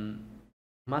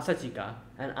Masachika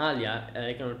and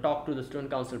Alya, talk to the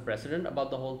student council president about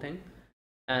the whole thing,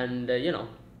 and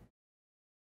and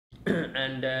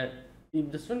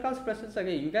the student council president's like,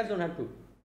 hey, you guys don't have to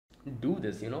do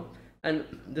this, and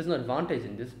there's no advantage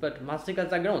in this. But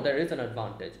Masachika's like, no, there is an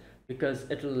advantage because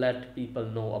it will let people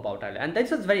know about Alya, and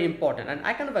this is very important. And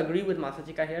I kind of agree with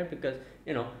Masachika here because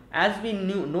as we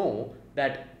know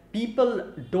that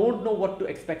people don't know what to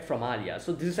expect from Alya,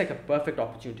 so this is like a perfect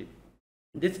opportunity.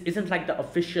 This isn't like the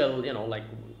official,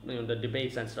 the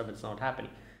debates and stuff. It's not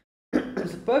happening.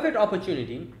 It's a perfect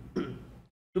opportunity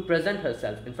to present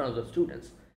herself in front of the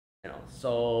students,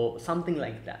 so something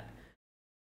like that.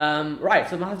 Right,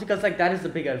 so Mahajika's like, that is the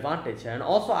big advantage. And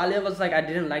also Alya was like, I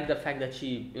didn't like the fact that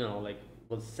she,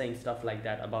 was saying stuff like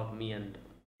that about me and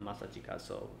Masachika.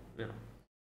 So,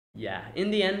 yeah,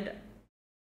 in the end,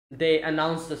 they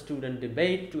announced the student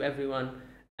debate to everyone.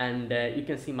 And you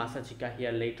can see Masachika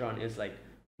here later on is like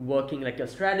working like a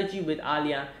strategy with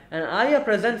Alya. And Alya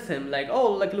presents him like,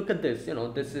 oh, like, look at this,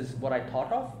 this is what I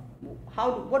thought of.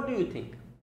 What do you think?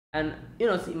 And, see,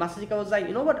 Masachika was like,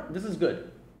 you know what, this is good.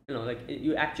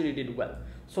 You actually did well.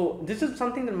 So this is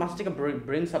something that Masachika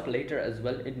brings up later as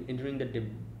well during the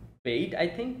debate, I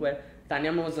think, where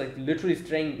Tanyama was like literally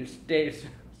staring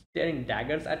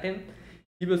daggers at him.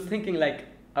 He was thinking like,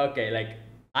 okay, like,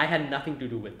 I had nothing to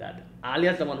do with that.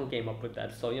 Alya's the one who came up with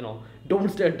that. So, don't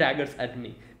stare daggers at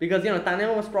me. Because,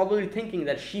 Tanyama was probably thinking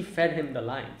that she fed him the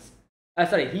lines.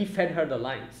 He fed her the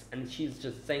lines. And she's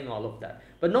just saying all of that.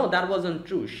 But no, that wasn't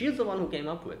true. She's the one who came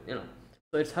up with,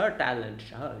 So it's her talent.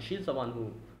 She's the one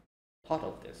who thought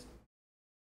of this.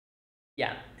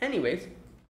 Yeah, anyways.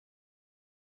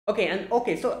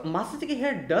 Okay, so Masachika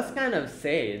here does kind of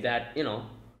say that,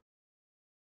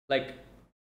 like,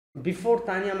 before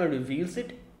Tanyama reveals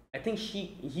it, I think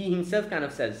he himself kind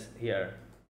of says here.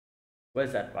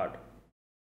 Where's that part?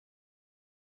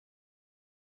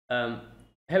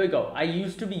 Here we go. I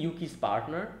used to be Yuki's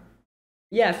partner.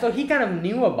 Yeah, so he kind of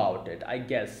knew about it, I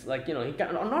guess. Like, he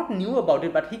kind of, not knew about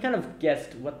it, but he kind of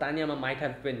guessed what Tanyama might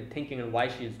have been thinking and why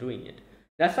she's doing it.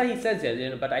 That's why he says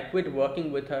it, but I quit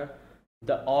working with her,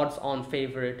 the odds-on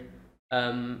favorite,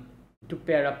 to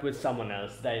pair up with someone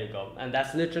else. There you go. And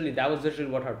that was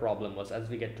literally what her problem was, as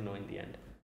we get to know in the end.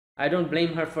 I don't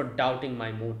blame her for doubting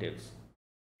my motives.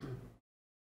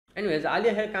 Anyways,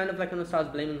 Alya here kind of like starts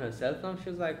blaming herself now.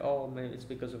 She's like, oh, maybe it's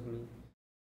because of me.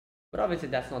 But obviously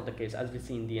that's not the case, as we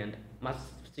see in the end.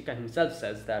 Masachika himself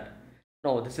says that,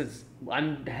 no, this is,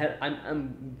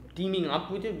 I'm teaming up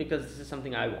with you because this is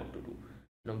something I want to do.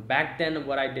 Back then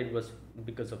what I did was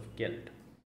because of guilt.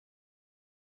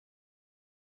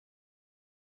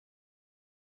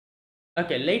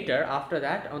 Okay, later, after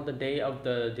that, on the day of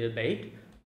the debate,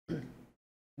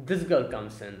 this girl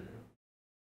comes in.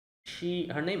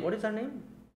 What is her name?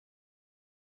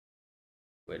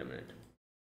 Wait a minute.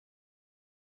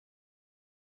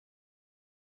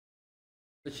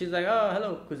 So she's like, oh,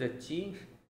 hello, Kuzechi.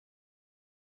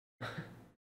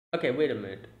 Okay, wait a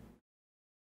minute.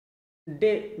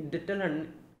 They tell her.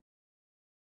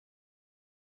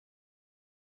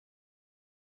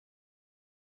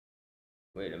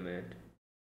 Wait a minute.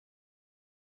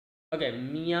 Okay,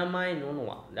 Miyamai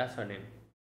Nonoa. That's her name.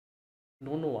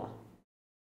 Nonoa.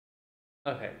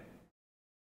 Okay.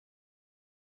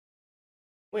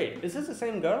 Wait, is this the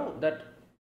same girl that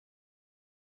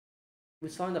we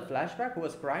saw in the flashback who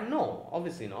was crying? No,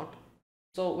 obviously not.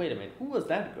 So, wait a minute. Who was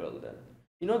that girl then?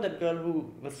 That girl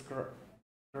who was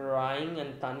crying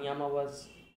and Tanyama was...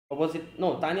 Or was it...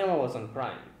 No, Tanyama wasn't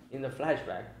crying in the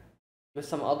flashback. There's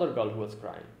some other girl who was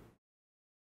crying.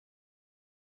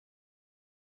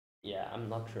 Yeah, I'm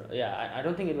not sure. Yeah, I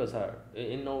don't think it was her.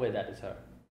 In no way that is her.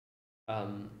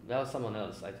 That was someone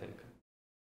else, I think.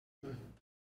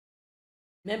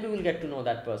 Maybe we'll get to know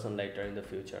that person later in the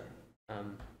future.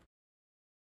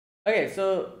 Okay,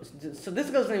 so this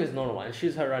girl's name is Norma, and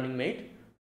she's her running mate.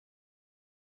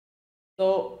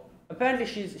 So apparently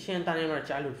she and Tanyama are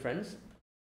childhood friends,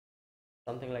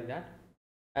 something like that,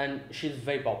 and she's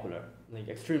very popular, like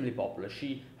extremely popular.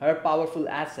 Her powerful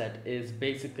asset is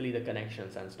basically the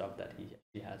connections and stuff that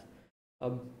she has.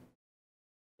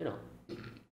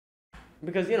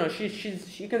 Because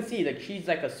you can see like she's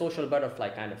like a social butterfly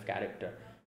kind of character.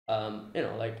 I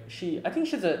think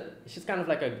she's kind of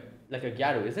like a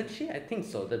gyaru, isn't she? I think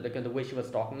so. The way she was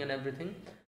talking and everything.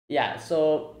 Yeah,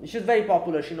 so she's very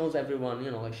popular. She knows everyone.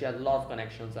 Like she has a lot of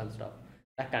connections and stuff.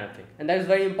 That kind of thing. And that is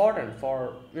very important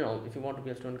for if you want to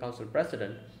be a student council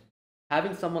president.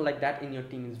 Having someone like that in your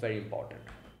team is very important.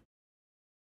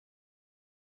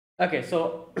 Okay,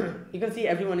 so you can see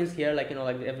everyone is here, like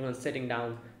everyone's sitting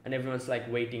down and everyone's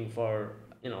like waiting for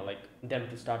like them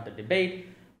to start the debate.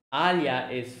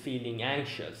 Alya is feeling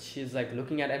anxious. She's like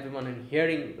looking at everyone and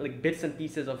hearing like bits and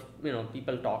pieces of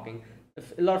people talking.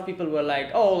 A lot of people were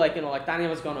like, oh, like like Tanya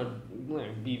was gonna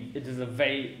be. It is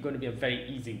going to be a very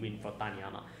easy win for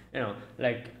Tanyana.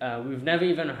 Like we've never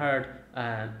even heard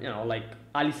like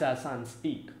Alisa-san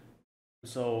speak,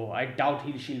 so I doubt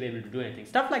she'll be able to do anything.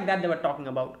 Stuff like that they were talking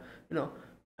about,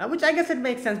 which I guess it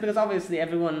makes sense because obviously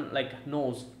everyone like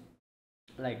knows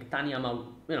like Tanyama,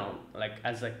 like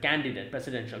as a candidate,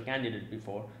 presidential candidate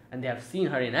before, and they have seen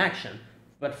her in action.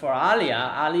 But for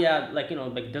Alya, like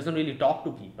like doesn't really talk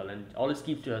to people and always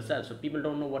keeps to herself, so people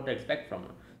don't know what to expect from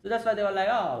her. So that's why they were like,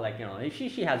 oh, like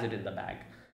she has it in the bag.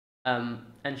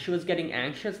 And she was getting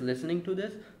anxious listening to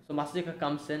this. So Masika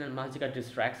comes in and Masika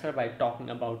distracts her by talking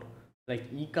about like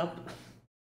E-cup.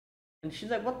 And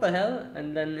she's like, what the hell?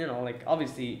 And then, like,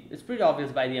 obviously, it's pretty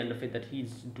obvious by the end of it that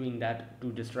he's doing that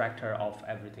to distract her of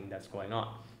everything that's going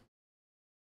on.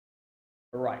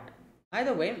 Right.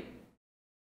 Either way,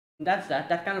 that's that.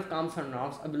 That kind of calms her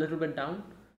nerves a little bit down.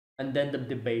 And then the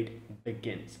debate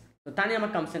begins. So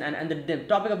Tanyama comes in, and the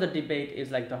topic of the debate is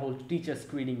like the whole teacher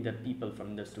screening the people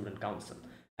from the student council.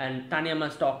 And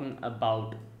Tanyama's talking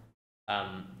about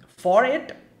for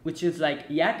it, which is like,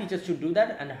 yeah, teachers should do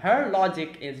that. And her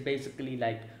logic is basically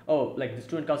like, oh, like the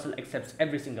student council accepts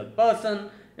every single person,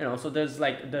 so there's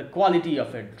like the quality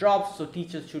of it drops, so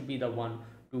teachers should be the one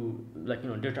to like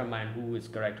determine who is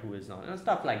correct, who is not, and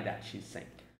stuff like that she's saying.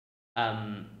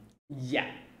 Yeah.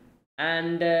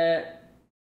 And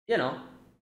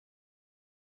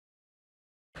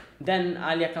then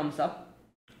Alya comes up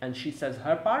and she says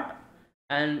her part,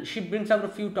 and she brings out a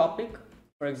few topics.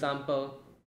 For example,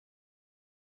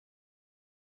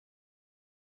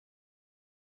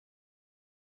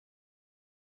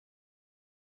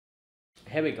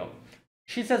 here we go.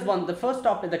 She says the first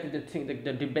topic, the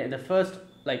debate, the first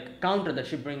like counter that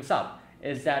she brings up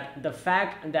is that the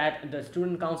fact that the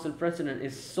student council president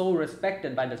is so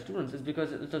respected by the students is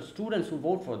because it's the students who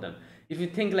vote for them. If you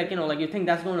think like you think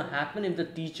that's going to happen if the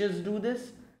teachers do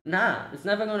this, nah, it's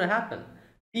never going to happen.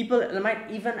 People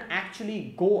might even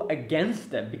actually go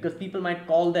against them because people might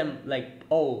call them like,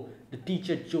 oh, the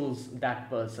teacher chose that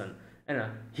person,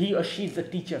 he or she's the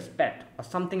teacher's pet or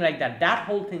something like that. That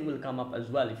whole thing will come up as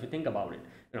well if you think about it.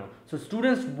 So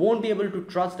students won't be able to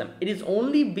trust them. It is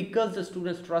only because the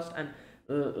students trust and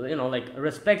like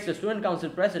respects the student council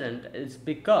president is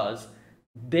because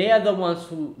they are the ones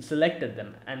who selected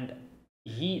them, and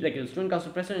he, like the student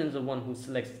council president, is the one who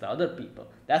selects the other people.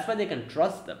 That's why they can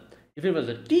trust them. If it was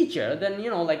a teacher, then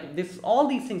like this, all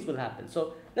these things will happen.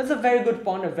 So that's a very good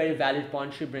point, a very valid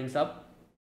point she brings up.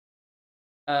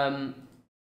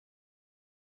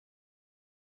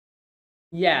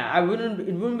 Yeah, it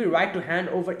wouldn't be right to hand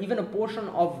over even a portion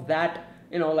of that,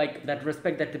 like that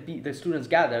respect that the students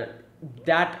gather,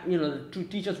 that the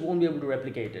teachers won't be able to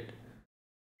replicate it.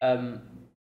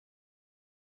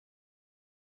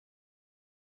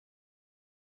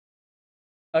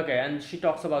 Okay, and she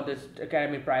talks about this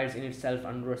academy prides in itself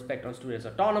and respect on students'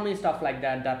 autonomy, stuff like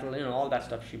that. That will, all that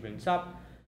stuff she brings up.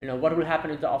 What will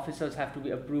happen if the officers have to be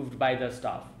approved by the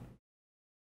staff?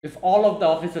 If all of the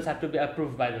officers have to be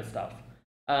approved by the staff,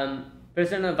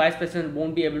 president and vice president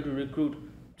won't be able to recruit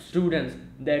students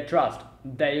their trust.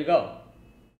 There you go.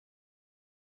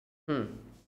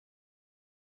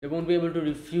 They won't be able to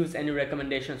refuse any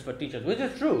recommendations for teachers, which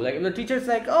is true. Like if the teacher's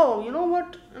like, oh, you know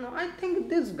what, I think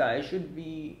this guy should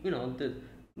be,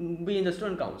 be in the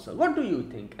student council. What do you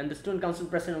think? And the student council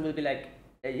president will be like,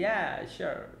 yeah,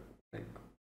 sure. Like,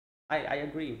 I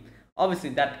agree. Obviously,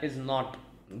 that is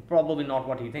probably not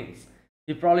what he thinks.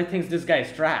 He probably thinks this guy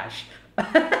is trash.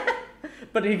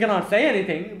 But he cannot say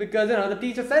anything because, the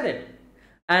teacher said it.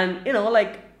 And,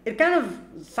 like, it kind of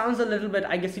sounds a little bit,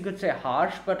 I guess you could say,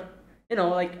 harsh, but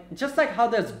like just like how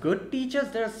there's good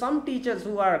teachers, there are some teachers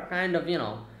who are kind of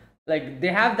like they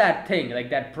have that thing, like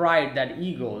that pride, that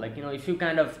ego, like if you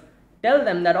kind of tell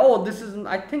them that, oh, this is,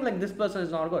 I think like this person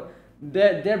is not good,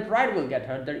 their pride will get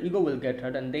hurt, their ego will get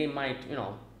hurt, and they might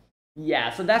yeah.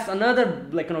 So that's another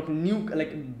like new,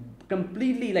 like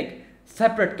completely like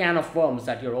separate can of worms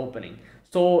that you're opening.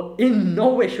 So in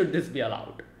no way should this be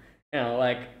allowed,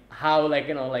 like how, like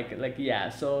like yeah.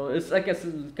 So it's like a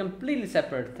completely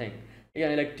separate thing.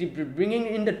 Like bringing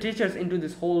in the teachers into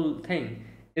this whole thing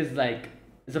is like,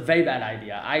 it's a very bad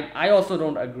idea. I also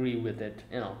don't agree with it,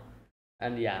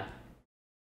 and yeah.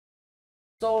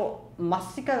 So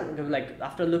Masika, like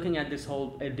after looking at this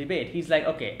whole debate, he's like,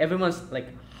 okay, everyone's like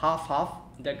half.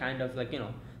 They're kind of like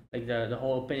like the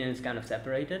whole opinion is kind of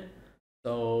separated.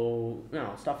 So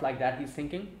stuff like that. He's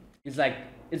thinking. He's like,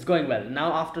 it's going well.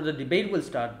 Now after the debate will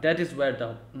start, that is where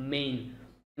the main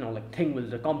like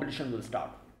the competition will start.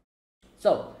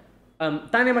 So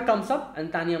Tanyama comes up,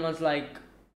 and Tanyama's like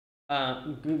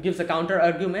gives a counter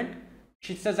argument.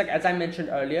 She says, like, as I mentioned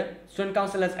earlier, student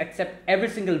council has accepted every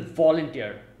single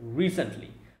volunteer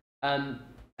recently, and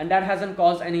that hasn't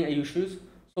caused any issues.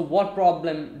 So what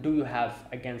problem do you have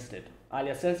against it?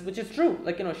 Alya says, which is true.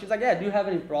 Like, she's like, yeah, do you have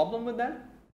any problem with that?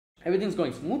 Everything's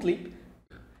going smoothly.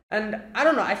 And I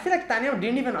don't know, I feel like Tanya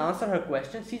didn't even answer her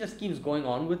question. She just keeps going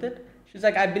on with it. She's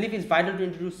like, I believe it's vital to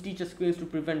introduce teacher screens to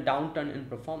prevent downturn in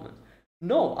performance.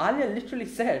 No, Alya literally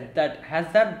said that,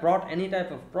 has that brought any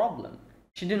type of problem?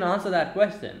 She didn't answer that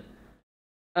question.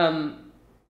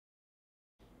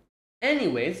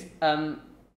 Anyways, and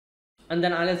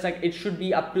then Alya's like, it should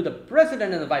be up to the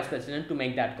president and the vice president to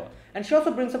make that call. And she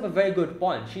also brings up a very good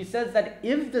point. She says that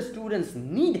if the students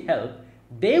need help,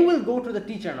 they will go to the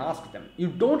teacher and ask them. You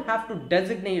don't have to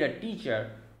designate a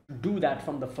teacher to do that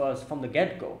from the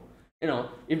get-go.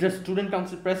 If the student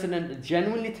council president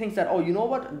genuinely thinks that, oh, you know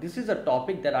what, this is a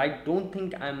topic that I don't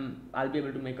think I'll be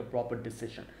able to make a proper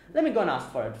decision, let me go and ask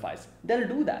for advice, they'll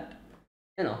do that.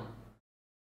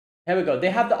 Here we go.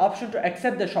 They have the option to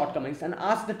accept their shortcomings and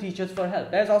ask the teachers for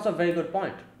help. That's also a very good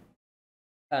point.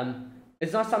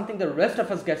 It's not something the rest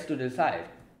of us gets to decide.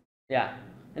 Yeah.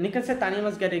 And you can say Tanya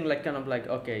was getting like kind of like,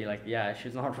 okay, like, yeah,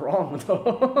 she's not wrong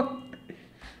though.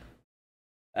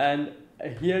 And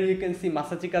here you can see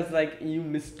Masachika's like, you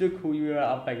mistook who you were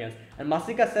up against. And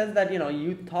Masika says that,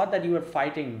 you thought that you were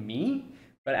fighting me,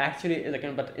 but actually, like,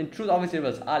 but in truth, obviously it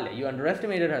was Alya. You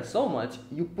underestimated her so much,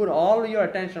 you put all your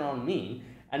attention on me,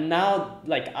 and now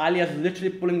like Alya's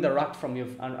literally pulling the rug from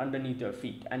you underneath your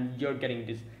feet, and you're getting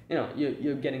this,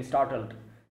 you're getting startled,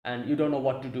 and you don't know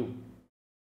what to do.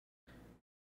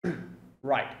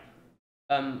 Right.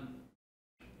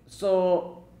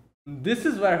 So this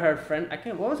is where her friend,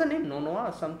 what was her name, Nonoa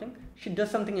or something, she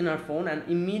does something in her phone, and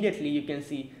immediately you can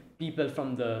see people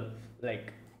from the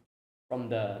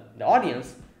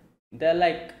audience, they're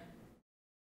like,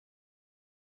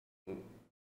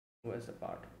 where's the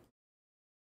part,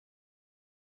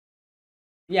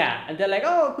 yeah, and they're like,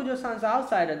 oh, Kujo-san's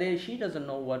outsider, she doesn't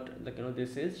know what, like,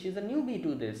 this is, she's a newbie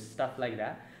to this, stuff like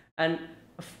that. And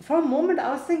for a moment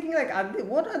I was thinking, like,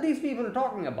 what are these people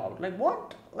talking about? Like,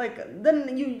 what? Like,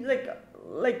 then you like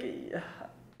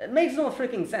it makes no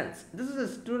freaking sense. This is a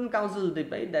student council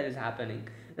debate that is happening.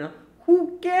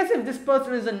 Who cares if this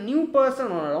person is a new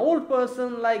person or an old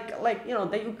person?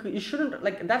 You shouldn't,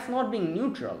 like, that's not being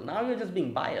neutral. Now you're just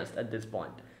being biased at this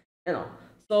point.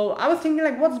 So I was thinking,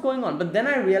 like, what's going on? But then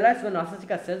I realized when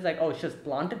Asachika says, like, oh, she's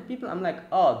planted people, I'm like,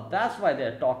 oh, that's why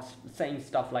they're saying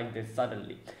stuff like this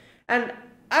suddenly. And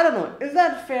I don't know, is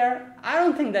that fair? I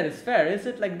don't think that is fair. Is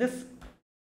it like this?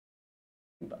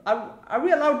 Are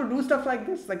we allowed to do stuff like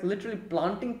this? Like, literally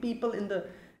planting people in the...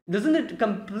 Doesn't it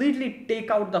completely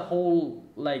take out the whole,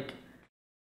 like...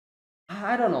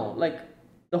 I don't know, like,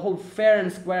 the whole fair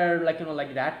and square, like,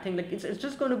 like that thing? Like, it's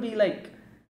just going to be like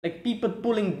people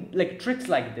pulling, like, tricks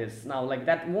like this. Now, like,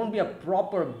 that won't be a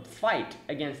proper fight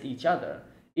against each other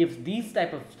if these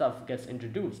type of stuff gets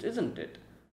introduced, isn't it?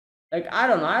 Like, I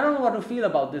don't know what to feel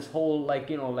about this whole, like,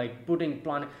 like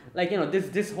planting, like,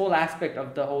 this whole aspect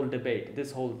of the whole debate,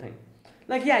 this whole thing.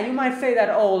 Like, yeah, you might say that,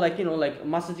 oh, like, like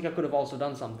Masachika could have also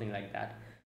done something like that.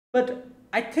 But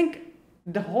I think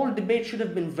the whole debate should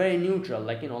have been very neutral.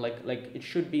 Like, like it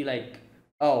should be like,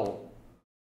 oh,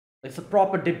 it's a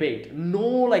proper debate. No,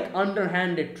 like,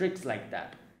 underhanded tricks like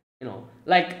that.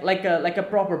 Like a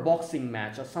proper boxing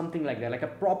match or something like that. Like a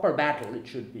proper battle it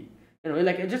should be.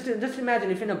 Like, just imagine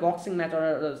if in a boxing match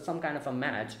or some kind of a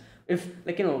match, if,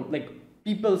 like, like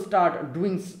people start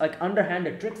doing like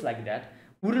underhanded tricks like that,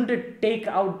 wouldn't it take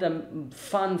out the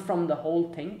fun from the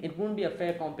whole thing? It wouldn't be a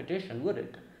fair competition, would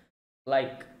it?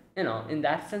 Like, in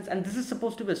that sense. And this is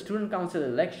supposed to be a student council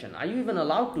election. Are you even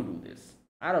allowed to do this?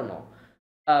 I don't know.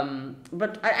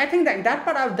 But I think that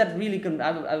part I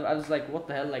was like, what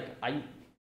the hell? Like,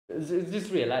 is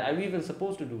this real? Are we even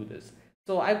supposed to do this?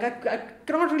 So I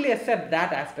cannot really accept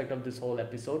that aspect of this whole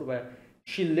episode where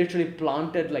she literally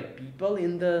planted, like, people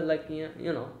in the, like,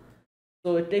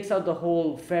 so it takes out the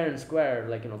whole fair and square,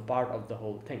 like, part of the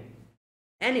whole thing.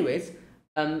 Anyways,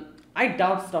 I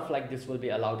doubt stuff like this will be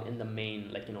allowed in the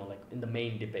main, like, like in the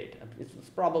main debate. It's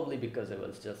probably because it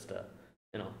was just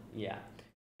yeah.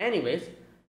 Anyways,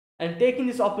 and taking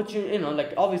this opportunity,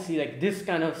 like, obviously, like, this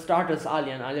kind of startles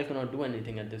Alya, and Alya cannot do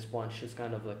anything at this point. She's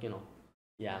kind of like,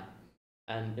 yeah.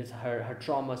 And it's her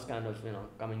trauma's kind of,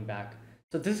 coming back.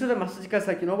 So this is the Masachika's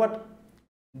like, what?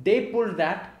 They pulled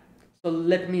that, so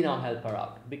let me now help her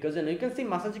out. Because, you can see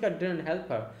Masachika didn't help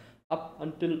her up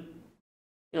until,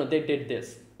 they did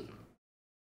this.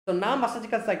 So now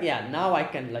Masachika's like, yeah, now I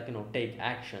can, like, take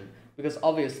action, because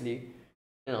obviously,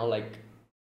 like,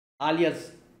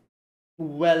 Alya's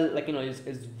well, like,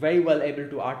 is very well able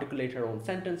to articulate her own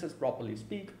sentences, properly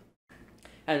speak,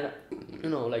 and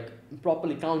like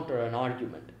properly counter an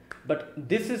argument. But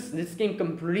this came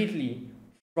completely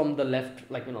from the left,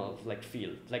 like, like,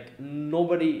 field. Like,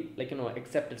 nobody, like,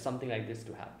 accepted something like this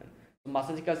to happen. So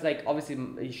Masachika's like,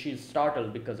 obviously she's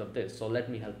startled because of this, so let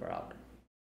me help her out.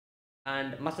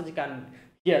 And Masachika,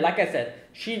 yeah, like I said,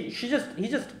 he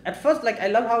just at first, like, I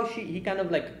love how he kind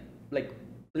of like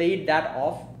played that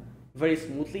off very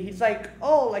smoothly. He's like,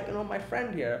 oh, like, my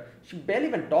friend here, she barely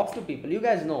even talks to people. You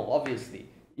guys know, obviously,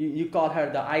 you call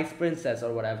her the ice princess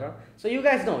or whatever, so you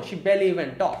guys know she barely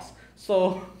even talks.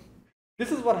 So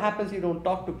this is what happens. You don't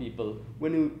talk to people.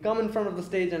 When you come in front of the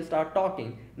stage and start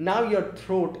talking, now your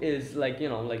throat is like,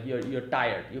 like, you're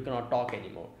tired, you cannot talk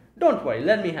anymore. Don't worry,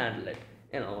 let me handle it.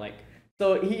 Like,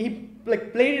 so he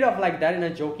like played it off like that in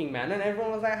a joking manner, and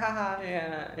everyone was like, haha,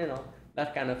 yeah,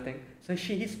 that kind of thing. So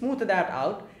he smoothed that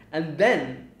out, and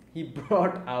then he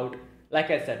brought out, like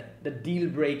I said, the deal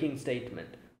breaking statement,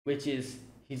 which is,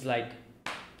 he's like,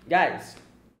 guys,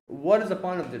 what is the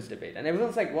point of this debate? And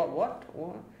everyone's like, what?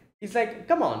 He's like,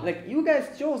 come on, like, you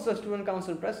guys chose the student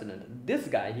council president, this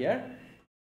guy here.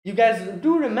 You guys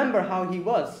do remember how he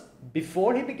was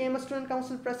before he became a student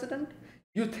council president?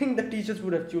 You think the teachers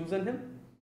would have chosen him?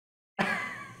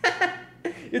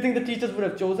 You think the teachers would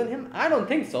have chosen him? I don't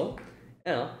think so.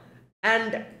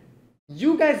 And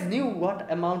you guys knew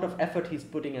what amount of effort he's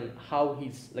putting in, how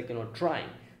he's, like, trying.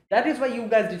 That is why you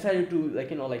guys decided to,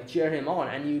 like, like, cheer him on,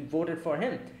 and you voted for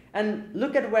him. And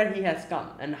look at where he has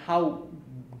come and how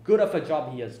good of a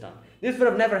job he has done. This would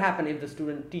have never happened if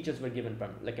the teachers were given,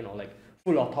 like, like,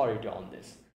 full authority on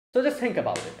this. So just think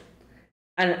about it.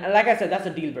 And like I said, that's a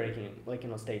deal breaking, like,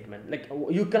 statement. Like,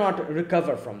 you cannot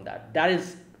recover from that. That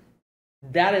is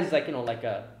like,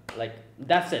 like,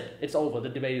 that's it. It's over. The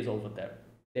debate is over there.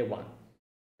 They won.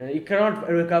 You cannot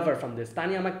recover from this.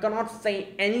 Taniyama cannot say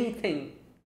anything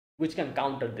which can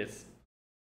counter this.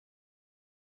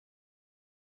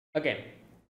 Okay.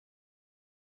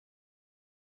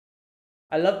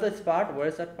 I love this part. Where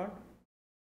is that part?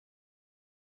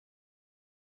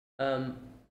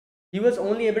 He was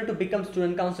only able to become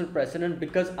student council president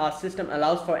because our system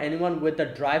allows for anyone with the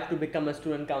drive to become a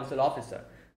student council officer.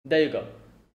 There you go.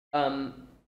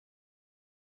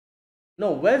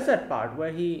 No, where's that part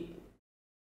where he...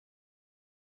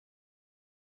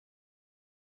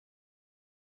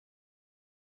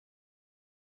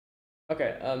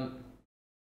 Okay,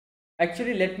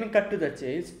 actually, let me cut to the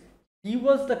chase. He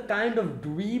was the kind of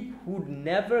dweeb who'd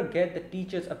never get the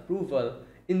teacher's approval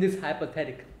in this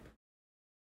hypothetical.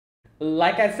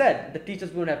 Like I said, the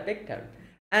teachers wouldn't have picked her.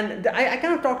 And I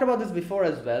kind of talked about this before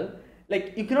as well.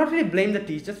 Like, you cannot really blame the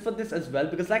teachers for this as well,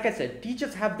 because like I said,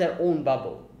 teachers have their own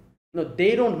bubble.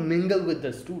 They don't mingle with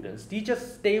the students. Teachers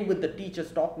stay with the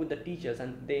teachers, talk with the teachers,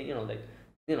 and they,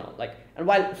 and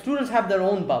while students have their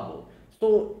own bubble.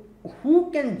 So who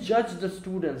can judge the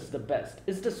students the best?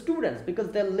 It's the students, because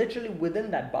they're literally within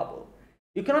that bubble.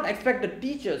 You cannot expect the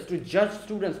teachers to judge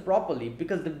students properly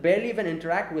because they barely even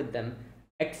interact with them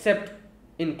except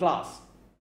in class.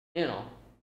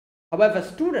 However,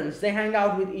 students, they hang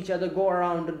out with each other, go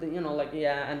around,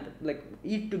 and like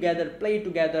eat together, play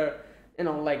together,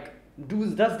 like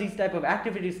does these type of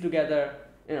activities together,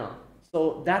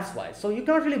 so that's why. So you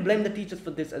can't really blame the teachers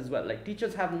for this as well. Like,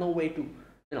 teachers have no way to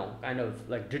kind of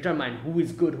like determine who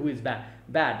is good, who is bad.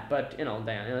 But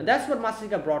that's what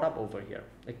Masika brought up over here.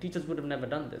 Like, teachers would have never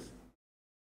done this.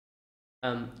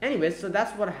 Anyways, so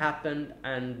that's what happened,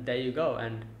 and there you go.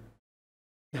 And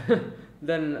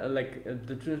then like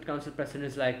the student council president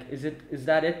is like, is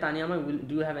that it, Taniyama?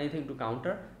 Do you have anything to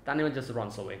counter? Taniyama just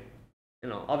runs away.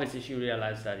 Obviously she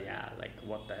realized that, yeah, like,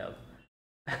 what the hell.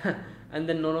 And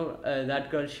then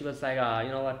that girl, she was like,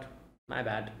 you know what, my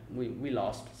bad, we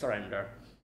lost, surrender.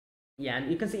 Yeah,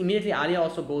 and you can see immediately Alya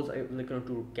also goes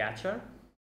to catch her.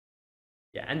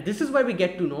 Yeah, and this is where we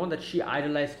get to know that she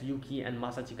idolized Yuki and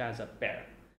Masachika as a pair.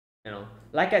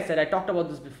 Like I said, I talked about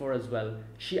this before as well.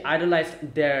 She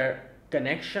idolized their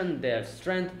connection, their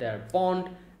strength, their bond,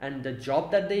 and the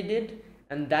job that they did,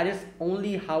 and that is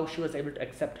only how she was able to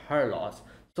accept her loss.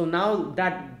 So now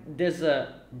that there's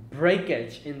a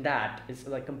breakage in that, it's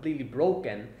like completely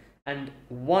broken, and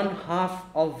one half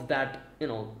of that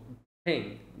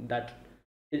thing that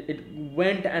it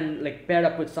went and like paired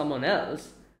up with someone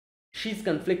else, she's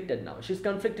conflicted now. She's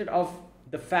conflicted of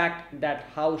the fact that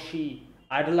how she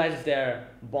idolized their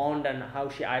bond and how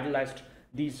she idolized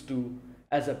these two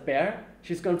as a pair.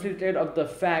 She's conflicted of the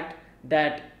fact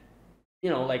that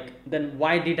like, then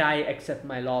why did I accept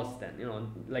my loss then?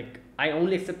 Like, I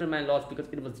only accepted my loss because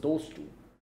it was those two.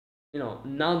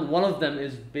 Now one of them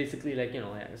is basically like,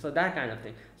 yeah, so that kind of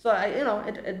thing. So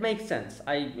it makes sense.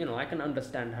 I can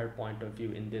understand her point of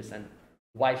view in this and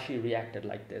why she reacted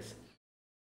like this.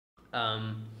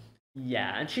 um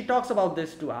yeah, and she talks about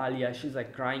this to Alya. She's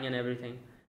like crying and everything,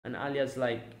 and Alya's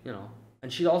like,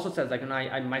 and she also says like,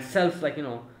 I myself, like,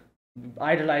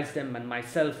 idolized them, and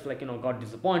myself, like, got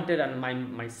disappointed, and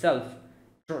myself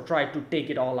tried to take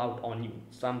it all out on you,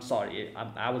 so I'm sorry.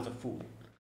 I was a fool.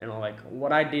 Like,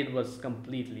 what I did was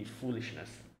completely foolishness.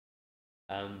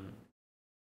 um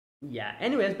yeah,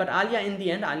 anyways, but Alya, in the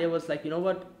end, Alya was like, you know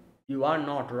what, you are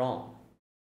not wrong,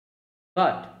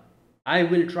 but I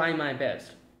will try my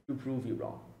best to prove you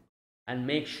wrong, and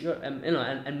make sure,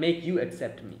 and make you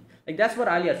accept me. Like, that's what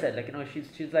Alya said. Like,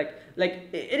 she's like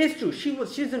it is true. She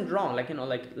isn't wrong. Like,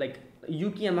 like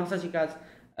Yuki and Masachika's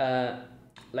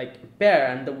like pair,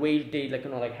 and the way they, like,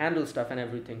 like handle stuff and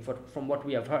everything, from what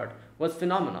we have heard, was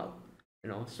phenomenal.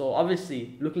 So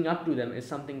obviously looking up to them is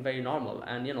something very normal,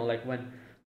 and like, when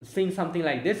seeing something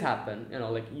like this happen,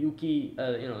 like Yuki,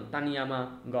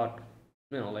 Taniyama got,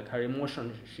 like, her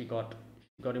emotion, she got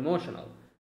emotional.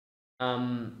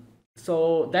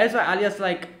 So that's why Alya's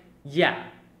like, yeah,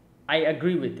 I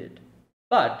agree with it,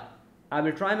 but I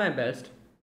will try my best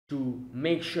to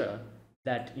make sure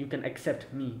that you can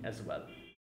accept me as well.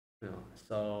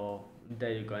 So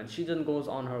there you go. And she then goes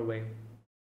on her way.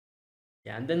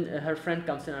 Yeah, and then her friend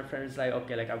comes in. Her friend is like,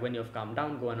 okay, like, when you've calmed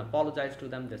down, go and apologize to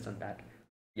them, this and that.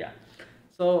 Yeah,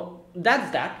 so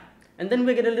that's that. And then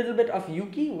we get a little bit of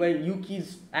Yuki, where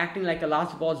Yuki's acting like a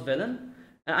last boss villain,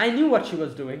 and I knew what she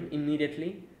was doing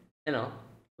immediately.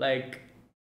 Like,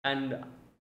 and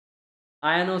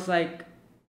Ayano's like,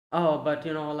 oh, but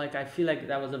like, I feel like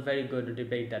that was a very good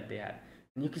debate that they had.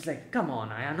 And Yuki's like, come on,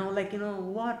 Ayano, like,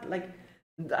 what, like,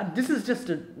 this is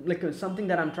just something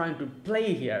that I'm trying to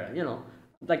play here.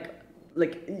 Like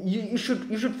you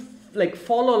should like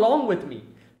follow along with me.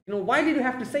 Why did you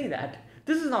have to say that?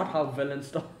 This is not how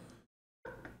villains talk.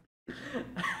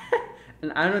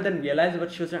 And Ayano then realized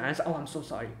what she was doing, and I said, oh, I'm so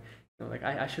sorry. Like,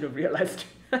 I should have realized.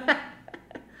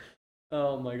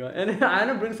 Oh my god. And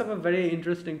Ayano brings up a very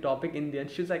interesting topic in the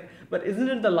end. She's like, but isn't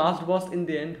it the last boss in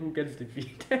the end who gets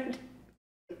defeated?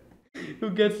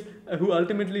 Who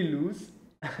ultimately lose?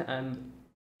 And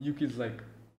Yuki's like,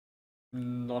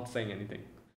 not saying anything.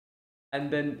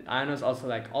 And then Ayano's also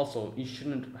like, also, you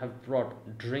shouldn't have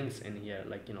brought drinks in here.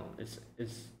 Like,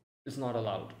 it's not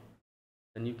allowed.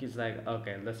 And Yuki's like,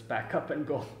 okay, let's back up and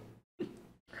go.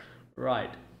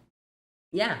 Right.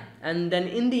 Yeah, and then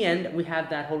in the end, we have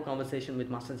that whole conversation with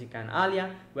Masachika and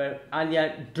Alya, where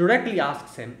Alya directly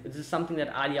asks him. This is something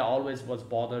that Alya always was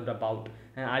bothered about,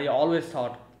 and Alya always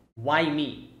thought, why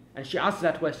me? And she asks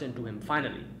that question to him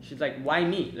finally. She's like, why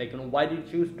me? Like, why did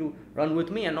you choose to run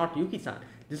with me and not Yuki-san?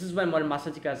 This is when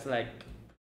Masachika's like,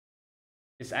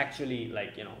 it's actually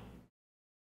like,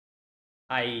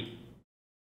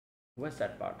 what's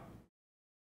that part?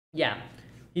 Yeah,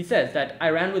 he says that I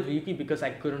ran with Yuki because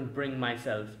I couldn't bring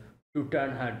myself to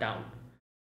turn her down.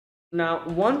 Now,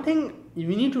 one thing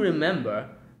we need to remember,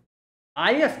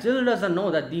 Aya still doesn't know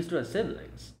that these two are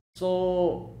siblings.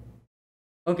 So,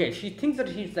 okay, she thinks that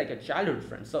he's like a childhood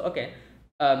friend. So, okay,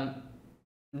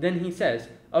 then he says,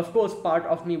 of course, part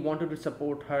of me wanted to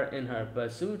support her in her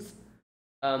pursuits,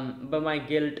 but my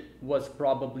guilt was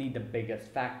probably the biggest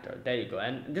factor. There you go.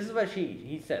 And this is where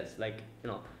he says, like,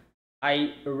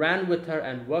 I ran with her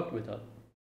and worked with her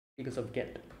because of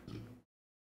guilt.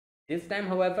 This time,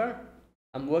 however,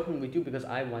 I'm working with you because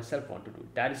I myself want to do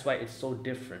it. That is why it's so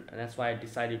different, and that's why I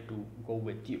decided to go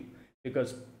with you.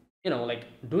 Because, like,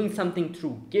 doing something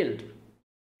through guilt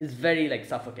is very, like,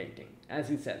 suffocating, as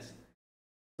he says.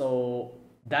 So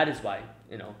that is why,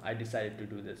 I decided to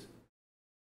do this.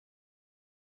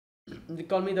 They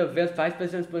call me the vice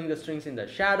president pulling the strings in the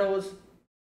shadows.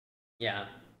 Yeah.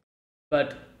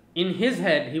 But in his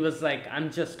head, he was like,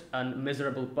 I'm just a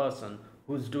miserable person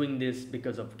who's doing this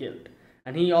because of guilt.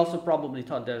 And he also probably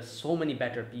thought there's so many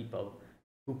better people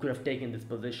who could have taken this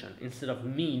position instead of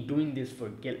me doing this for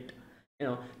guilt.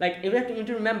 Like, you have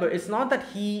to remember, it's not that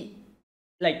he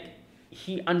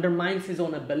undermines his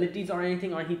own abilities or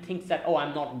anything, or he thinks that, oh,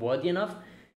 I'm not worthy enough.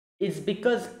 It's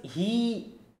because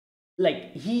he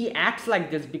acts like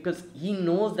this because he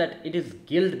knows that it is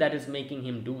guilt that is making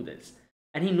him do this.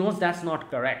 And he knows that's not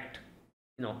correct.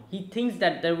 He thinks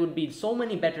that there would be so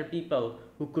many better people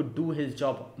who could do his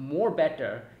job more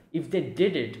better if they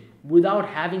did it without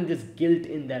having this guilt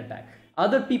in their back.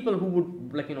 Other people who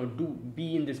would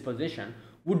be in this position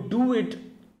would do it,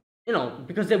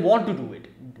 because they want to do it.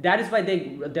 that is why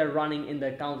they're running in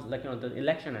the council, like, the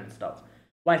election and stuff.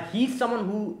 While he's someone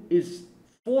who is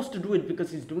forced to do it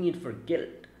because he's doing it for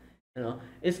guilt.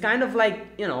 It's kind of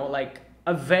like, like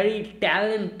a very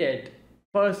talented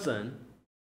person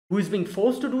who is being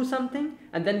forced to do something,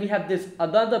 and then we have this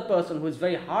other person who is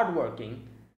very hardworking,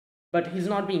 but he's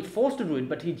not being forced to do it,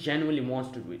 but he genuinely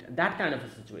wants to do it. That kind of a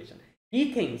situation.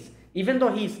 He thinks, even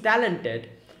though he's talented,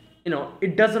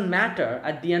 it doesn't matter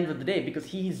at the end of the day because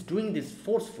he is doing this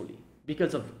forcefully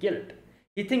because of guilt.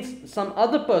 He thinks some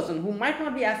other person who might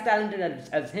not be as talented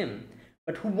as him,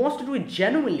 but who wants to do it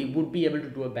genuinely, would be able to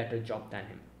do a better job than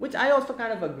him, which I also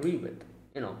kind of agree with,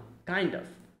 kind of.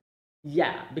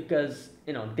 Yeah, because,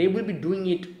 they will be doing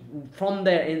it from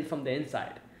the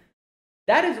inside.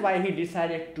 That is why he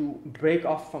decided to break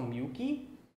off from Yuki,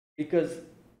 because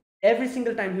every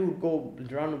single time he would go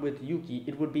run with Yuki,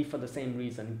 it would be for the same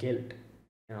reason, guilt.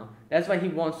 That's why he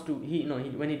wants to,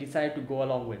 when he decided to go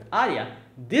along with Alya,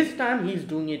 this time he's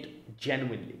doing it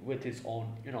genuinely with his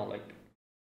own,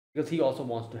 because he also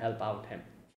wants to help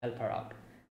her out.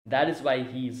 That is why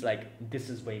he's like, this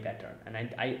is way better, and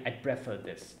I prefer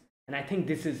this, and I think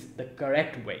this is the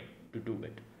correct way to do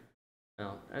it.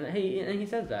 And he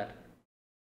says that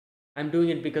I'm doing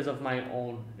it because of my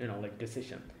own,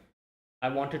 decision. I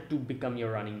wanted to become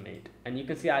your running mate, and you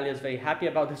can see Alya is very happy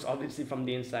about this, obviously, from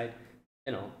the inside,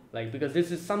 because this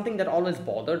is something that always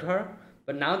bothered her,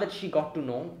 but now that she got to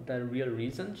know the real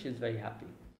reason, she's very happy.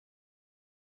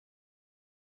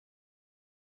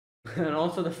 And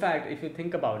also the fact, if you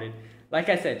think about it, like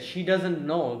I said, she doesn't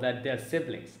know that they're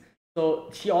siblings, so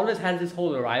she always has this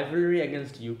whole rivalry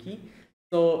against Yuki.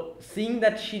 So seeing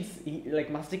that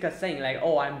like Mastika saying like,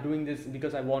 oh, I'm doing this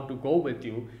because I want to go with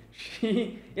you,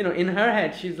 she, in her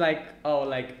head, she's like, oh,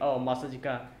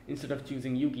 Masajika, instead of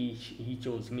choosing Yuki, he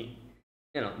chose me,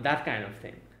 that kind of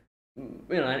thing.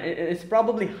 And it's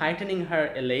probably heightening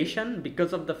her elation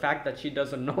because of the fact that she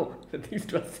doesn't know that these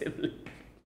two are siblings.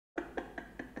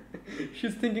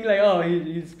 She's thinking like, oh,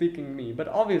 he's picking me, but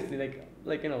obviously like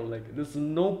there's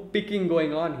no picking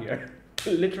going on here.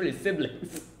 Literally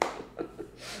siblings.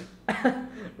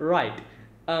 Right.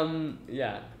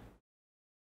 Yeah.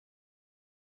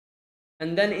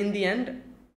 And then in the end,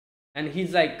 and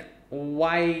he's like,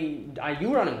 why are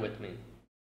you running with me?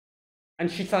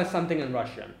 And she says something in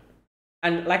Russian,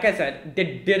 and like I said,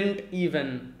 they didn't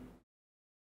even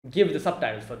give the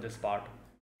subtitles for this part.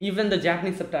 Even the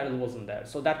Japanese subtitle wasn't there,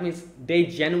 so that means they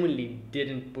genuinely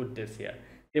didn't put this here.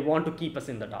 They want to keep us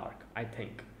in the dark, I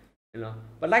think,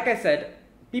 but like I said,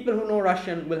 people who know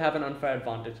Russian will have an unfair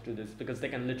advantage to this because they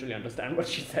can literally understand what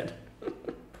she said.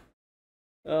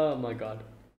 Oh my god.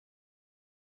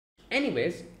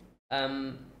 Anyways,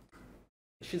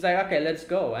 she's like, okay, let's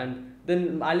go. And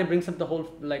then Alya brings up the whole,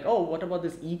 like, oh, what about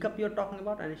this e-cup you're talking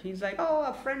about? And she's like, oh,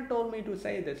 a friend told me to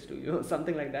say this to you.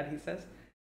 Something like that, he says.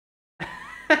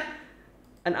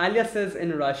 And Alya says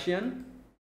in Russian,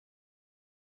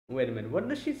 wait a minute, what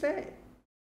does she say?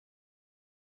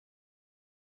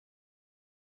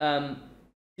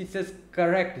 She says,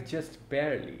 correct, just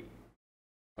barely.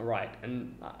 Right,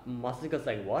 and Masika's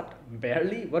like, what?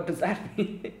 Barely? What does that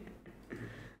mean?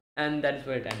 And that's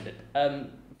where it ended.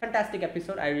 Fantastic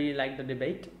episode. I really liked the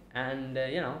debate, and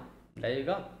there you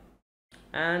go.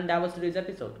 And that was today's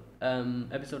episode.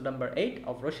 Episode number 8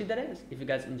 of Roshidere. If you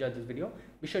guys enjoyed this video,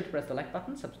 be sure to press the like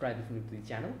button, subscribe if you're new to the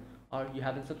channel, or you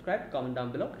haven't subscribed, comment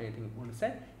down below anything you want to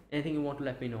say, anything you want to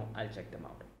let me know, I'll check them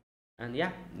out. And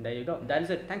yeah, there you go. That is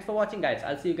it. Thanks for watching, guys.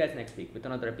 I'll see you guys next week with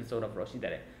another episode of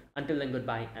Roshidere. Until then,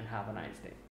 goodbye and have a nice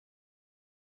day.